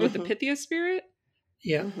girl with the Pythia spirit.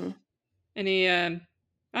 Yeah. Mm-hmm. Any, I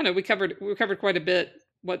don't know. We covered quite a bit.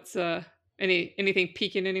 What's anything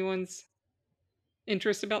piquing anyone's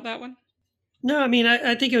interest about that one? No, I mean,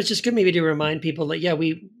 I think it was just good maybe to remind people that,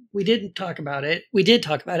 we didn't talk about it. We did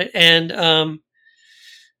talk about it. And,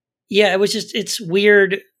 it was just, it's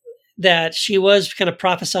weird that she was kind of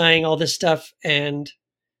prophesying all this stuff. And,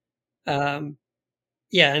 and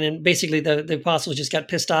then basically the apostles just got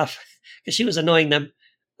pissed off because she was annoying them,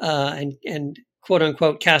 and quote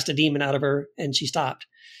unquote cast a demon out of her, and she stopped.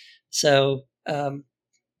 So,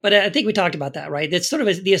 But I think we talked about that, right? It's sort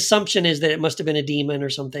of the assumption is that it must have been a demon or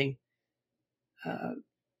something.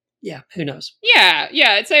 Yeah, who knows? Yeah.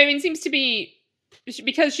 It seems to be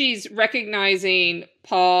because she's recognizing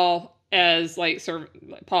Paul as like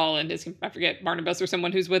Paul and his, I forget, Barnabas or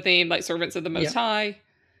someone who's with him, like servants of the Most High,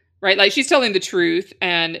 right? Like she's telling the truth,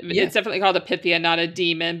 and it's definitely called a Pythia, not a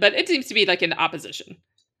demon, but it seems to be like in opposition,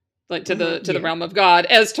 like to the realm of God,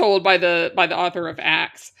 as told by the author of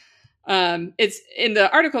Acts. It's in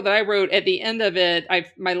the article that I wrote at the end of it.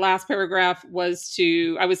 My last paragraph was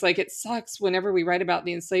I was like, it sucks whenever we write about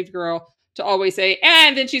the enslaved girl to always say,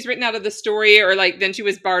 and then she's written out of the story, or like, then she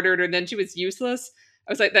was bartered, or then she was useless.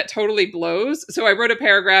 I was like, that totally blows. So I wrote a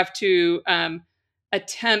paragraph to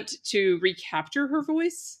attempt to recapture her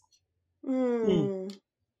voice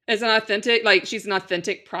as an authentic, like she's an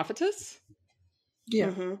authentic prophetess. Yeah.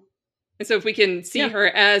 Mm-hmm. And so if we can see her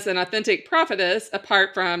as an authentic prophetess,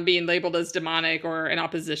 apart from being labeled as demonic or in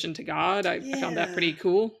opposition to God, I found that pretty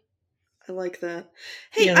cool. I like that.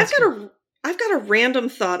 Hey, I've got a random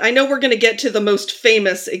thought. I know we're going to get to the most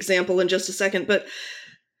famous example in just a second, but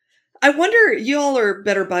I wonder, you all are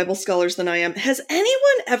better Bible scholars than I am. Has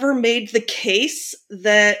anyone ever made the case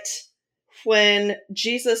that when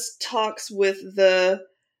Jesus talks with the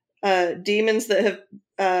demons that have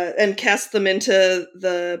and casts them into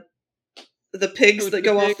the pigs that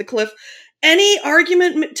go off the cliff, any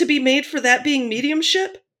argument to be made for that being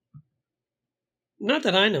mediumship? Not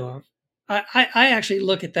that I know of. I actually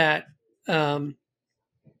look at that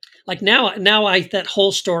like now that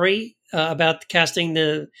whole story about casting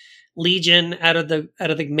the legion out of the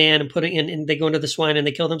man and putting in, and they go into the swine and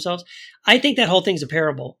they kill themselves. I think that whole thing's a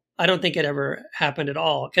parable. I don't think it ever happened at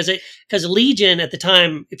all, because legion at the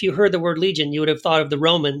time, if you heard the word legion, you would have thought of the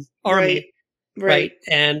Roman army. Right.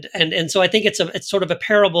 And so I think it's sort of a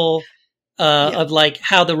parable of like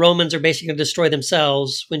how the Romans are basically going to destroy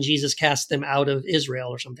themselves when Jesus cast them out of Israel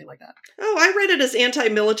or something like that. Oh, I read it as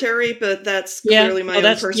anti-military, but that's clearly my own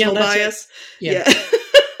personal bias. Yeah.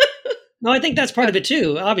 No, I think that's part of it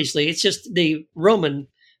too. Obviously, it's just the Roman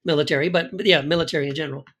military, but military in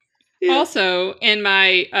general. Yeah. Also, in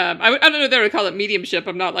my, I don't know if they would call it mediumship.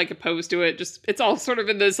 I'm not like opposed to it. Just it's all sort of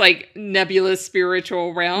in this like nebulous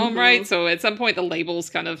spiritual realm, right? So at some point the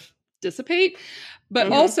labels kind of dissipate.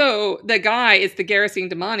 But also the guy is the Gerasene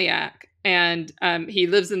demoniac, and he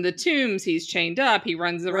lives in the tombs. He's chained up. He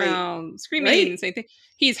runs around screaming and saying things.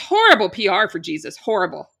 He's horrible PR for Jesus.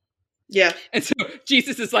 Horrible. Yeah. And so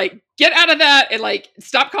Jesus is like, get out of that and like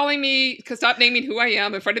stop naming who I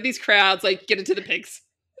am in front of these crowds. Like, get into the pigs.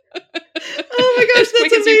 Oh my gosh,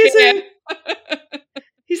 that's amazing.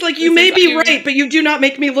 He's like, you may be right, but you do not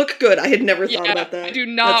make me look good. I had never thought about that. I do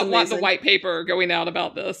not want the white paper going out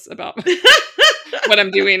about what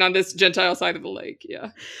I'm doing on this Gentile side of the lake. Yeah.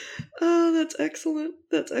 Oh, that's excellent.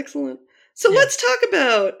 That's excellent. So let's talk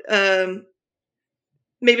about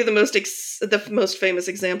maybe the most famous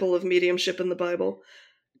example of mediumship in the Bible.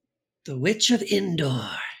 The Witch of Endor.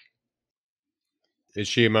 Is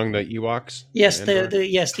she among the Ewoks? Yes, the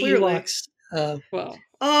Ewoks.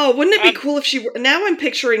 Wouldn't it be cool if she were? Now I'm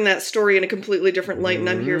picturing that story in a completely different light, and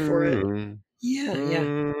I'm here for it. Yeah. You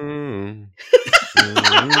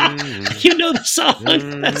know the song.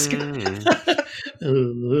 That's good.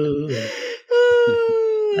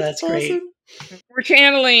 That's great. Awesome. We're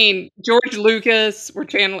channeling George Lucas. We're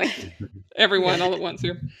channeling everyone all at once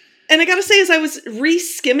here. And I gotta say, as I was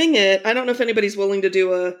re-skimming it, I don't know if anybody's willing to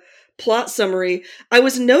do a plot summary. I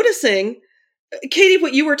was noticing, Katie,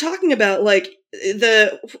 what you were talking about, like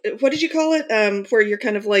what did you call it? Where you're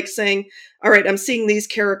kind of like saying, all right, I'm seeing these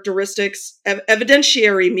characteristics,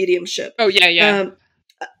 evidentiary mediumship. Oh, yeah.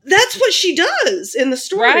 That's what she does in the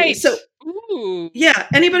story. Right. So,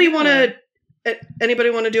 anybody want to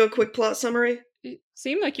do a quick plot summary? You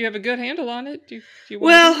seem like you have a good handle on it. Do you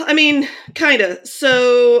I mean, kind of.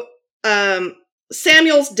 So,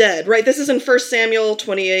 Samuel's dead, right? This is in 1 Samuel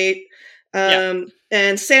 28. And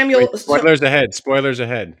Samuel... Wait, spoilers ahead.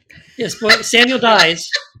 Yes, Samuel dies.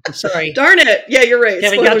 I'm sorry. Darn it. Yeah, you're right.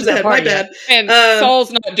 Spoilers ahead. My bad. And Saul's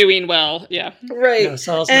not doing well. Yeah. Right. No,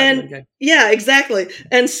 Saul's not doing good. Yeah, exactly.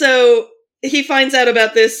 And so he finds out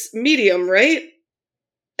about this medium, right?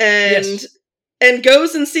 And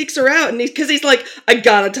goes and seeks her out, and because he's like, I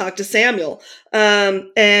gotta talk to Samuel.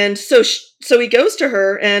 And so he goes to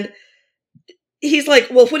her, and he's like,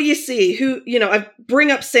 well, what do you see? I bring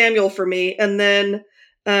up Samuel for me. And then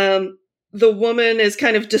the woman is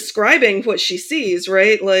kind of describing what she sees,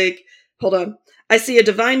 right? Like, hold on. I see a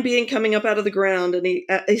divine being coming up out of the ground. And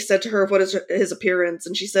he said to her, what is his appearance?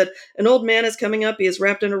 And she said, an old man is coming up. He is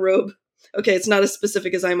wrapped in a robe. Okay, it's not as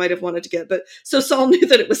specific as I might have wanted to get. But so Saul knew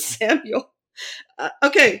that it was Samuel.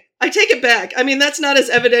 Okay, I take it back. I mean, that's not as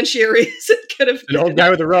evidentiary as it could have been. An old guy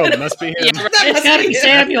with a robe. It must be him. Yeah, It's got to be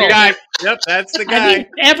Samuel. That's the guy. Yep, that's the guy. I mean,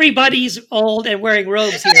 everybody's old and wearing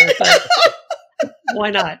robes here, but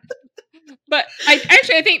why not? But I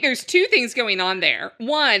think there's two things going on there.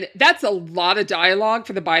 One, that's a lot of dialogue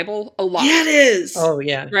for the Bible. A lot. Yeah, it is. Oh,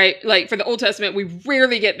 yeah. Right? Like for the Old Testament, we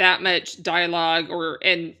rarely get that much dialogue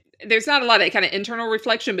and there's not a lot of kind of internal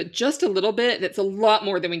reflection, but just a little bit. And it's a lot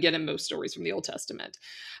more than we get in most stories from the Old Testament.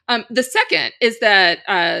 The second is that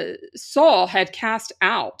Saul had cast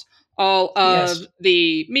out all of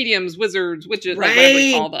the mediums, wizards, witches, like whatever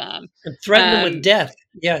we call them. And threatened them with death.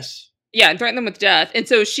 Yes. Yeah, and threatened them with death. And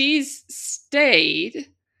so she's stayed.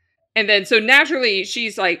 And then so naturally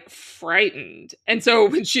she's like frightened. And so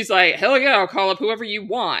when she's like, hell yeah, I'll call up whoever you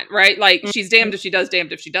want, right? Like she's damned if she does,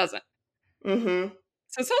 damned if she doesn't. Mm-hmm.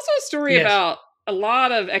 So it's also a story about a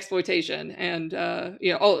lot of exploitation and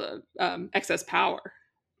excess power.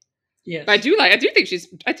 Yes. But I do think she's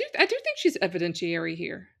evidentiary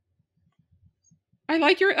here. I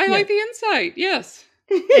like the insight. Yes.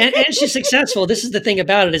 and she's successful. This is the thing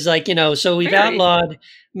about it is like, so we've outlawed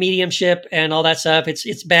mediumship and all that stuff.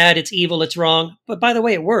 It's bad, it's evil, it's wrong. But by the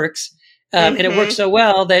way, it works. And it works so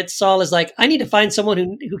well that Saul is like, I need to find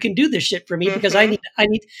someone who can do this shit for me because I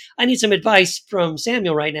need some advice from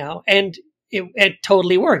Samuel right now. And it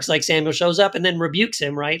totally works. Like Samuel shows up and then rebukes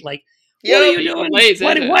him, right? Like, what are you doing?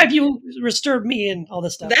 Why have you disturbed me and all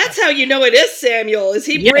this stuff? That's how you know it is Samuel, is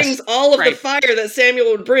he brings all of the fire that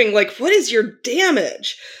Samuel would bring. Like, what is your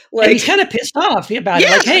damage? Like, and he's kind of pissed off about it.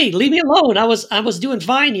 Like, hey, leave me alone. I was doing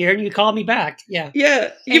fine here and you called me back. Yeah.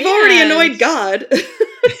 Yeah. You've already annoyed God.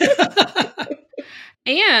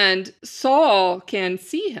 And Saul can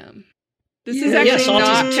see him. This is actually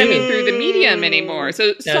not coming through the medium anymore.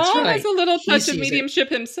 So Saul has a little touch of mediumship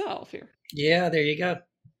himself here. Yeah, there you go.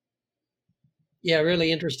 Yeah,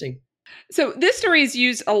 really interesting. So this story is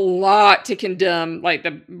used a lot to condemn like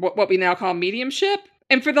what we now call mediumship.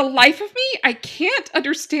 And for the life of me, I can't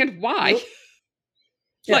understand why.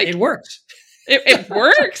 Yeah, it works. It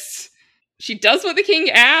works. She does what the king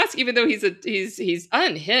asks, even though he's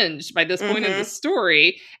unhinged by this point in the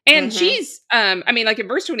story. And she's, like in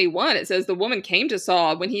verse 21, it says the woman came to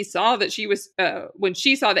Saul when she saw that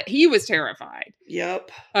he was terrified.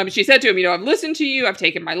 Yep. She said to him, I've listened to you. I've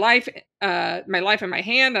taken my life in my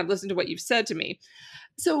hand. I've listened to what you've said to me.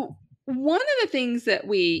 So one of the things that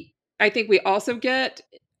I think we also get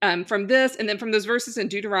from this, and then from those verses in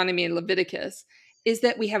Deuteronomy and Leviticus, is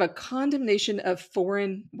that we have a condemnation of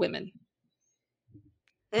foreign women.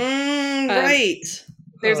 Right.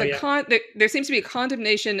 There's there seems to be a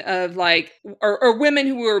condemnation of like, or women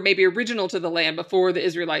who were maybe original to the land before the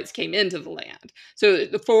Israelites came into the land. So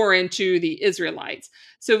the foreign to the Israelites.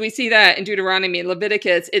 So we see that in Deuteronomy and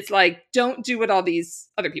Leviticus. It's like, don't do what all these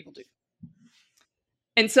other people do.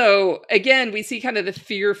 And so again, we see kind of the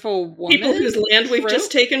fearful woman. People whose land we've just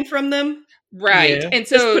taken from them. Right. Yeah. And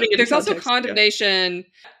so there's also condemnation.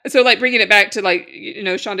 Yeah. So like bringing it back to like,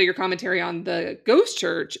 Shonda, your commentary on the ghost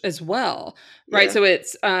church as well. Right. Yeah. So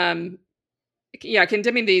it's,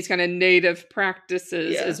 condemning these kind of native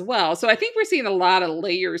practices as well. So I think we're seeing a lot of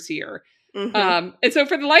layers here. And so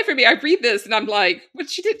for the life of me, I read this and I'm like, what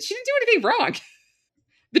she didn't do anything wrong.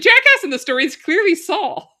 The jackass in the story is clearly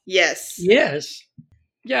Saul. Yes. Yes.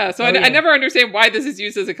 Yeah. So I never understand why this is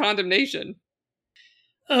used as a condemnation.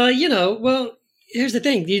 Well, here's the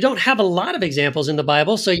thing. You don't have a lot of examples in the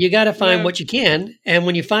Bible, so you got to find what you can. And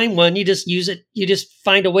when you find one, you just use it. You just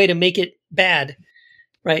find a way to make it bad.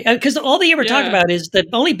 Right. Because all they ever talk about is the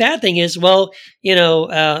only bad thing is,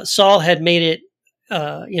 Saul had made it,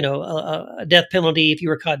 a death penalty if you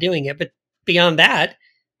were caught doing it. But beyond that,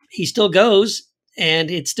 he still goes and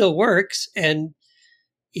it still works. And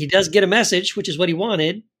he does get a message, which is what he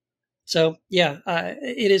wanted. So,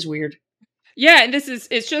 it is weird. Yeah, and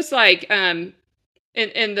it's just like in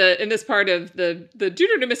this part of the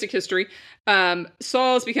Deuteronomistic history,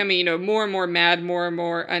 Saul's becoming more and more mad, more and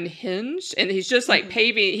more unhinged, and he's just like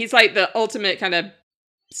he's like the ultimate kind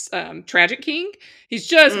of tragic king. He's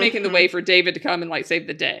just making the way for David to come and like save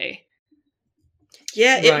the day.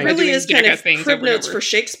 Yeah, it really is kind of crib notes for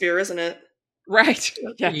Shakespeare, isn't it? Right.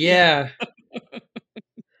 Yeah.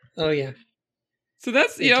 Oh yeah. So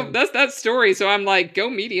that's that's that story. So I'm like, go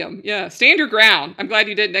medium. Yeah, stand your ground. I'm glad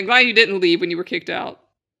you didn't leave when you were kicked out.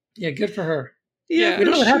 Yeah, good for her. Yeah, we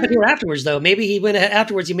don't know what happened to her afterwards, though. Maybe he went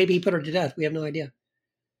afterwards. Maybe he put her to death. We have no idea.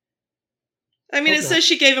 I mean, it says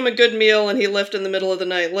she gave him a good meal and he left in the middle of the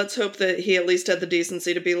night. Let's hope that he at least had the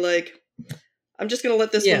decency to be like, I'm just going to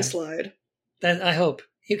let this one slide. That I hope.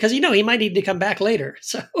 because he might need to come back later.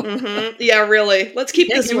 So yeah, really, let's keep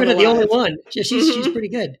this one alive. The only one. She's pretty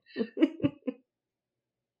good.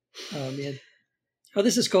 Oh man,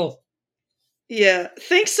 this is cool. Yeah,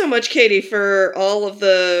 thanks so much, Katie, for all of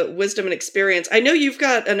the wisdom and experience. I know you've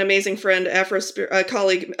got an amazing friend,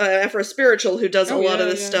 colleague, Afro Spiritual, who does a lot of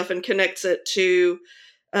this stuff and connects it to,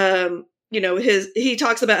 he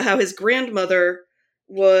talks about how his grandmother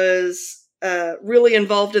was really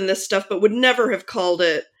involved in this stuff, but would never have called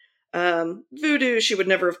it voodoo. She would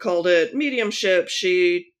never have called it mediumship.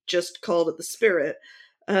 She just called it the spirit.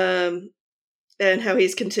 And how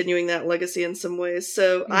he's continuing that legacy in some ways.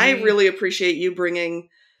 So I really appreciate you bringing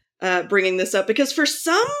this up, because for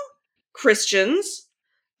some Christians,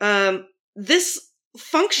 this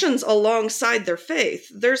functions alongside their faith.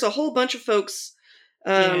 There's a whole bunch of folks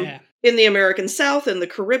in the American South, in the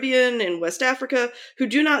Caribbean, in West Africa, who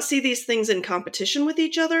do not see these things in competition with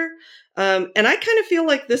each other. And I kind of feel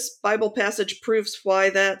like this Bible passage proves why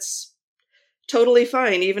that's totally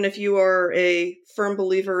fine, even if you are a firm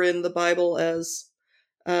believer in the Bible as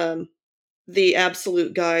the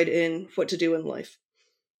absolute guide in what to do in life,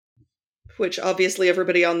 which obviously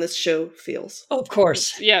everybody on this show feels. Of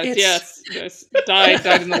course. Yes. Died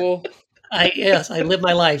in the wool. I live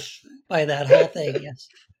my life by that whole thing, yes.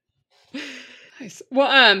 Nice.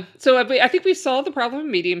 Well, so I think we solved the problem of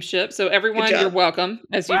mediumship. So everyone, you're welcome,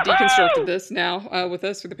 as you've deconstructed this now with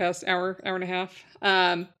us for the past hour and a half.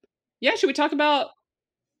 Should we talk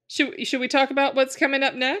about what's coming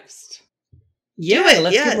up next? Yeah,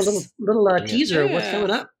 let's give a little teaser of what's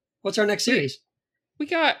coming up. What's our next series? We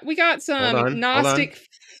got some Gnostic.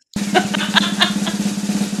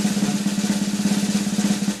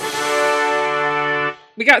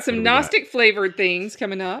 We got some Gnostic flavored things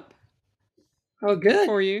coming up. Oh, good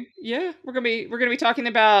for you. Yeah, we're gonna be talking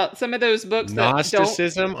about some of those books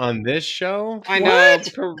Gnosticism on this show. I know,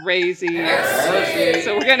 crazy.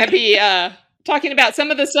 So we're gonna be talking about some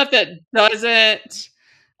of the stuff that doesn't,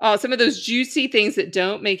 some of those juicy things that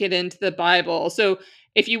don't make it into the Bible. So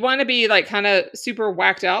if you want to be like kind of super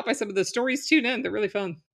whacked out by some of the stories, tune in. They're really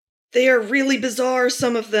fun. They are really bizarre,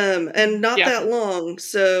 some of them, and not that long.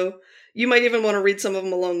 So you might even want to read some of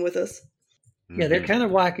them along with us. Yeah, they're kind of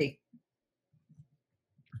wacky.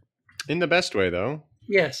 In the best way, though.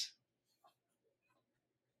 Yes.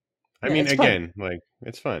 I mean, again, fun.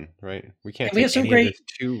 It's fun, right? We can't take any of this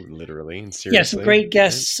too literally and seriously. Yeah, some great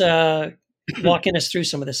guests walking us through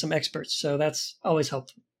some of this, some experts. So that's always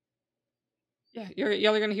helpful. Yeah,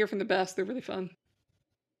 y'all are going to hear from the best. They're really fun.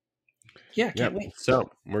 Yeah, can't wait. So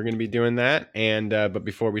we're going to be doing that. And but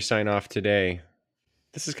before we sign off today,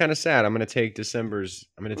 this is kind of sad. I'm going to take December's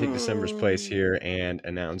place here and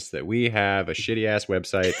announce that we have a shitty ass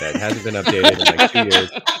website that hasn't been updated in like 2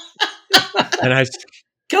 years. And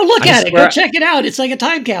go look at it. Go check it out. It's like a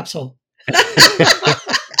time capsule.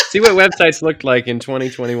 See what websites looked like in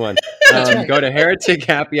 2021. Right. Go to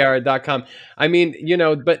heretichappyhour.com. I mean,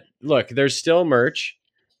 but look, there's still merch.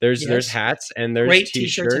 There's hats and there's great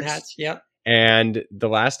t-shirts and hats. Yep. And the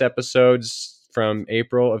last episode's from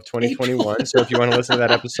April of 2021. So if you want to listen to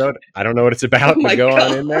that episode, I don't know what it's about, but go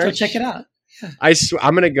on in there. Go check it out. Yeah.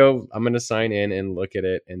 I'm going to sign in and look at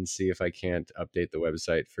it and see if I can't update the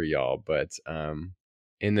website for y'all. But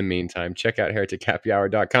in the meantime, check out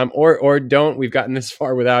heretichappyhour.com or don't. We've gotten this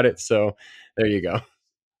far without it. So there you go.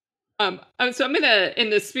 So I'm going to, in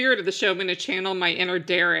the spirit of the show, I'm going to channel my inner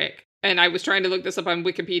Derek. And I was trying to look this up on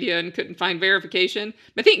Wikipedia and couldn't find verification.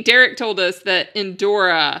 But I think Derek told us that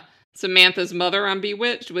Endora, Samantha's mother on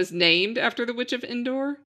Bewitched, was named after the Witch of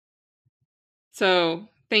Endor. So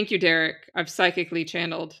thank you, Derek. I've psychically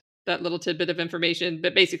channeled that little tidbit of information.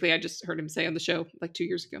 But basically, I just heard him say on the show like 2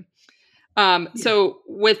 years ago. So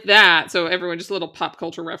with that, so everyone, just a little pop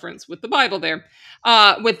culture reference with the Bible there.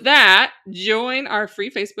 With that, join our free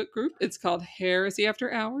Facebook group. It's called Heresy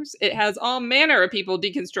After Hours. It has all manner of people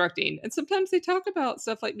deconstructing. And sometimes they talk about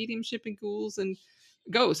stuff like mediumship and ghouls and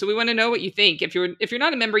ghosts. So we want to know what you think. If you're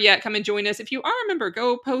not a member yet, come and join us. If you are a member,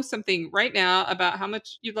 go post something right now about how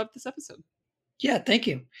much you loved this episode. Yeah, thank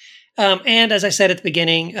you. And as I said at the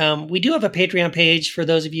beginning, we do have a Patreon page for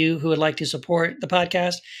those of you who would like to support the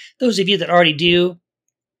podcast. Those of you that already do,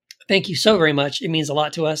 thank you so very much. It means a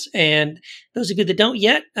lot to us. And those of you that don't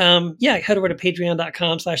yet, head over to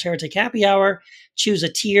patreon.com/heretichappyhour, choose a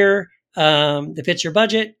tier that fits your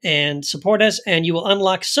budget and support us. And you will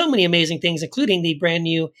unlock so many amazing things, including the brand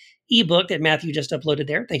new ebook that Matthew just uploaded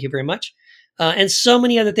there. Thank you very much. And so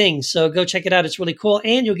many other things. So go check it out. It's really cool.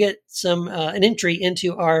 And you'll get an entry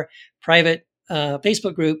into our private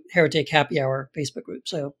Facebook group, Heretic Happy Hour Facebook group.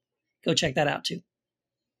 So go check that out too.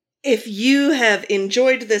 If you have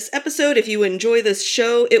enjoyed this episode, if you enjoy this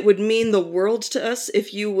show, it would mean the world to us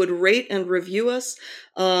if you would rate and review us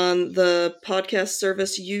on the podcast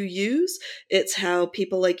service you use. It's how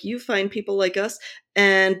people like you find people like us.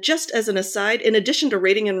 And just as an aside, in addition to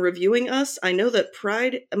rating and reviewing us, I know that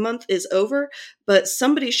Pride Month is over, but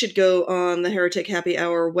somebody should go on the Heretic Happy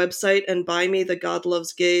Hour website and buy me the God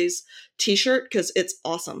Loves Gays t-shirt, because it's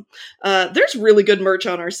awesome. There's really good merch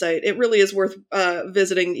on our site. It really is worth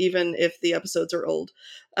visiting, even if the episodes are old.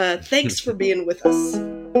 Thanks for being with us.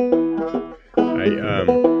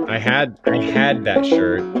 I had that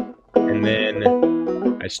shirt, and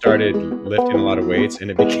then I started lifting a lot of weights,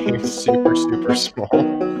 and it became super, super small.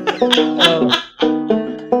 Oh. A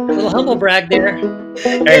little humble brag there.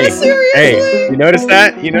 Hey, you notice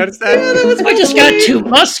that? Yeah, that was I just got too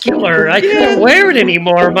muscular. I couldn't wear it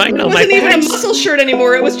anymore. It wasn't even a muscle shirt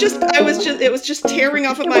anymore. It was just just tearing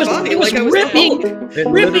off of my body. It was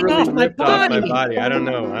ripping off my body. I don't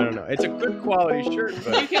know. It's a good quality shirt,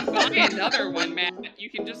 but you can buy another one, Matt. You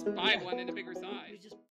can just buy one in a bigger size.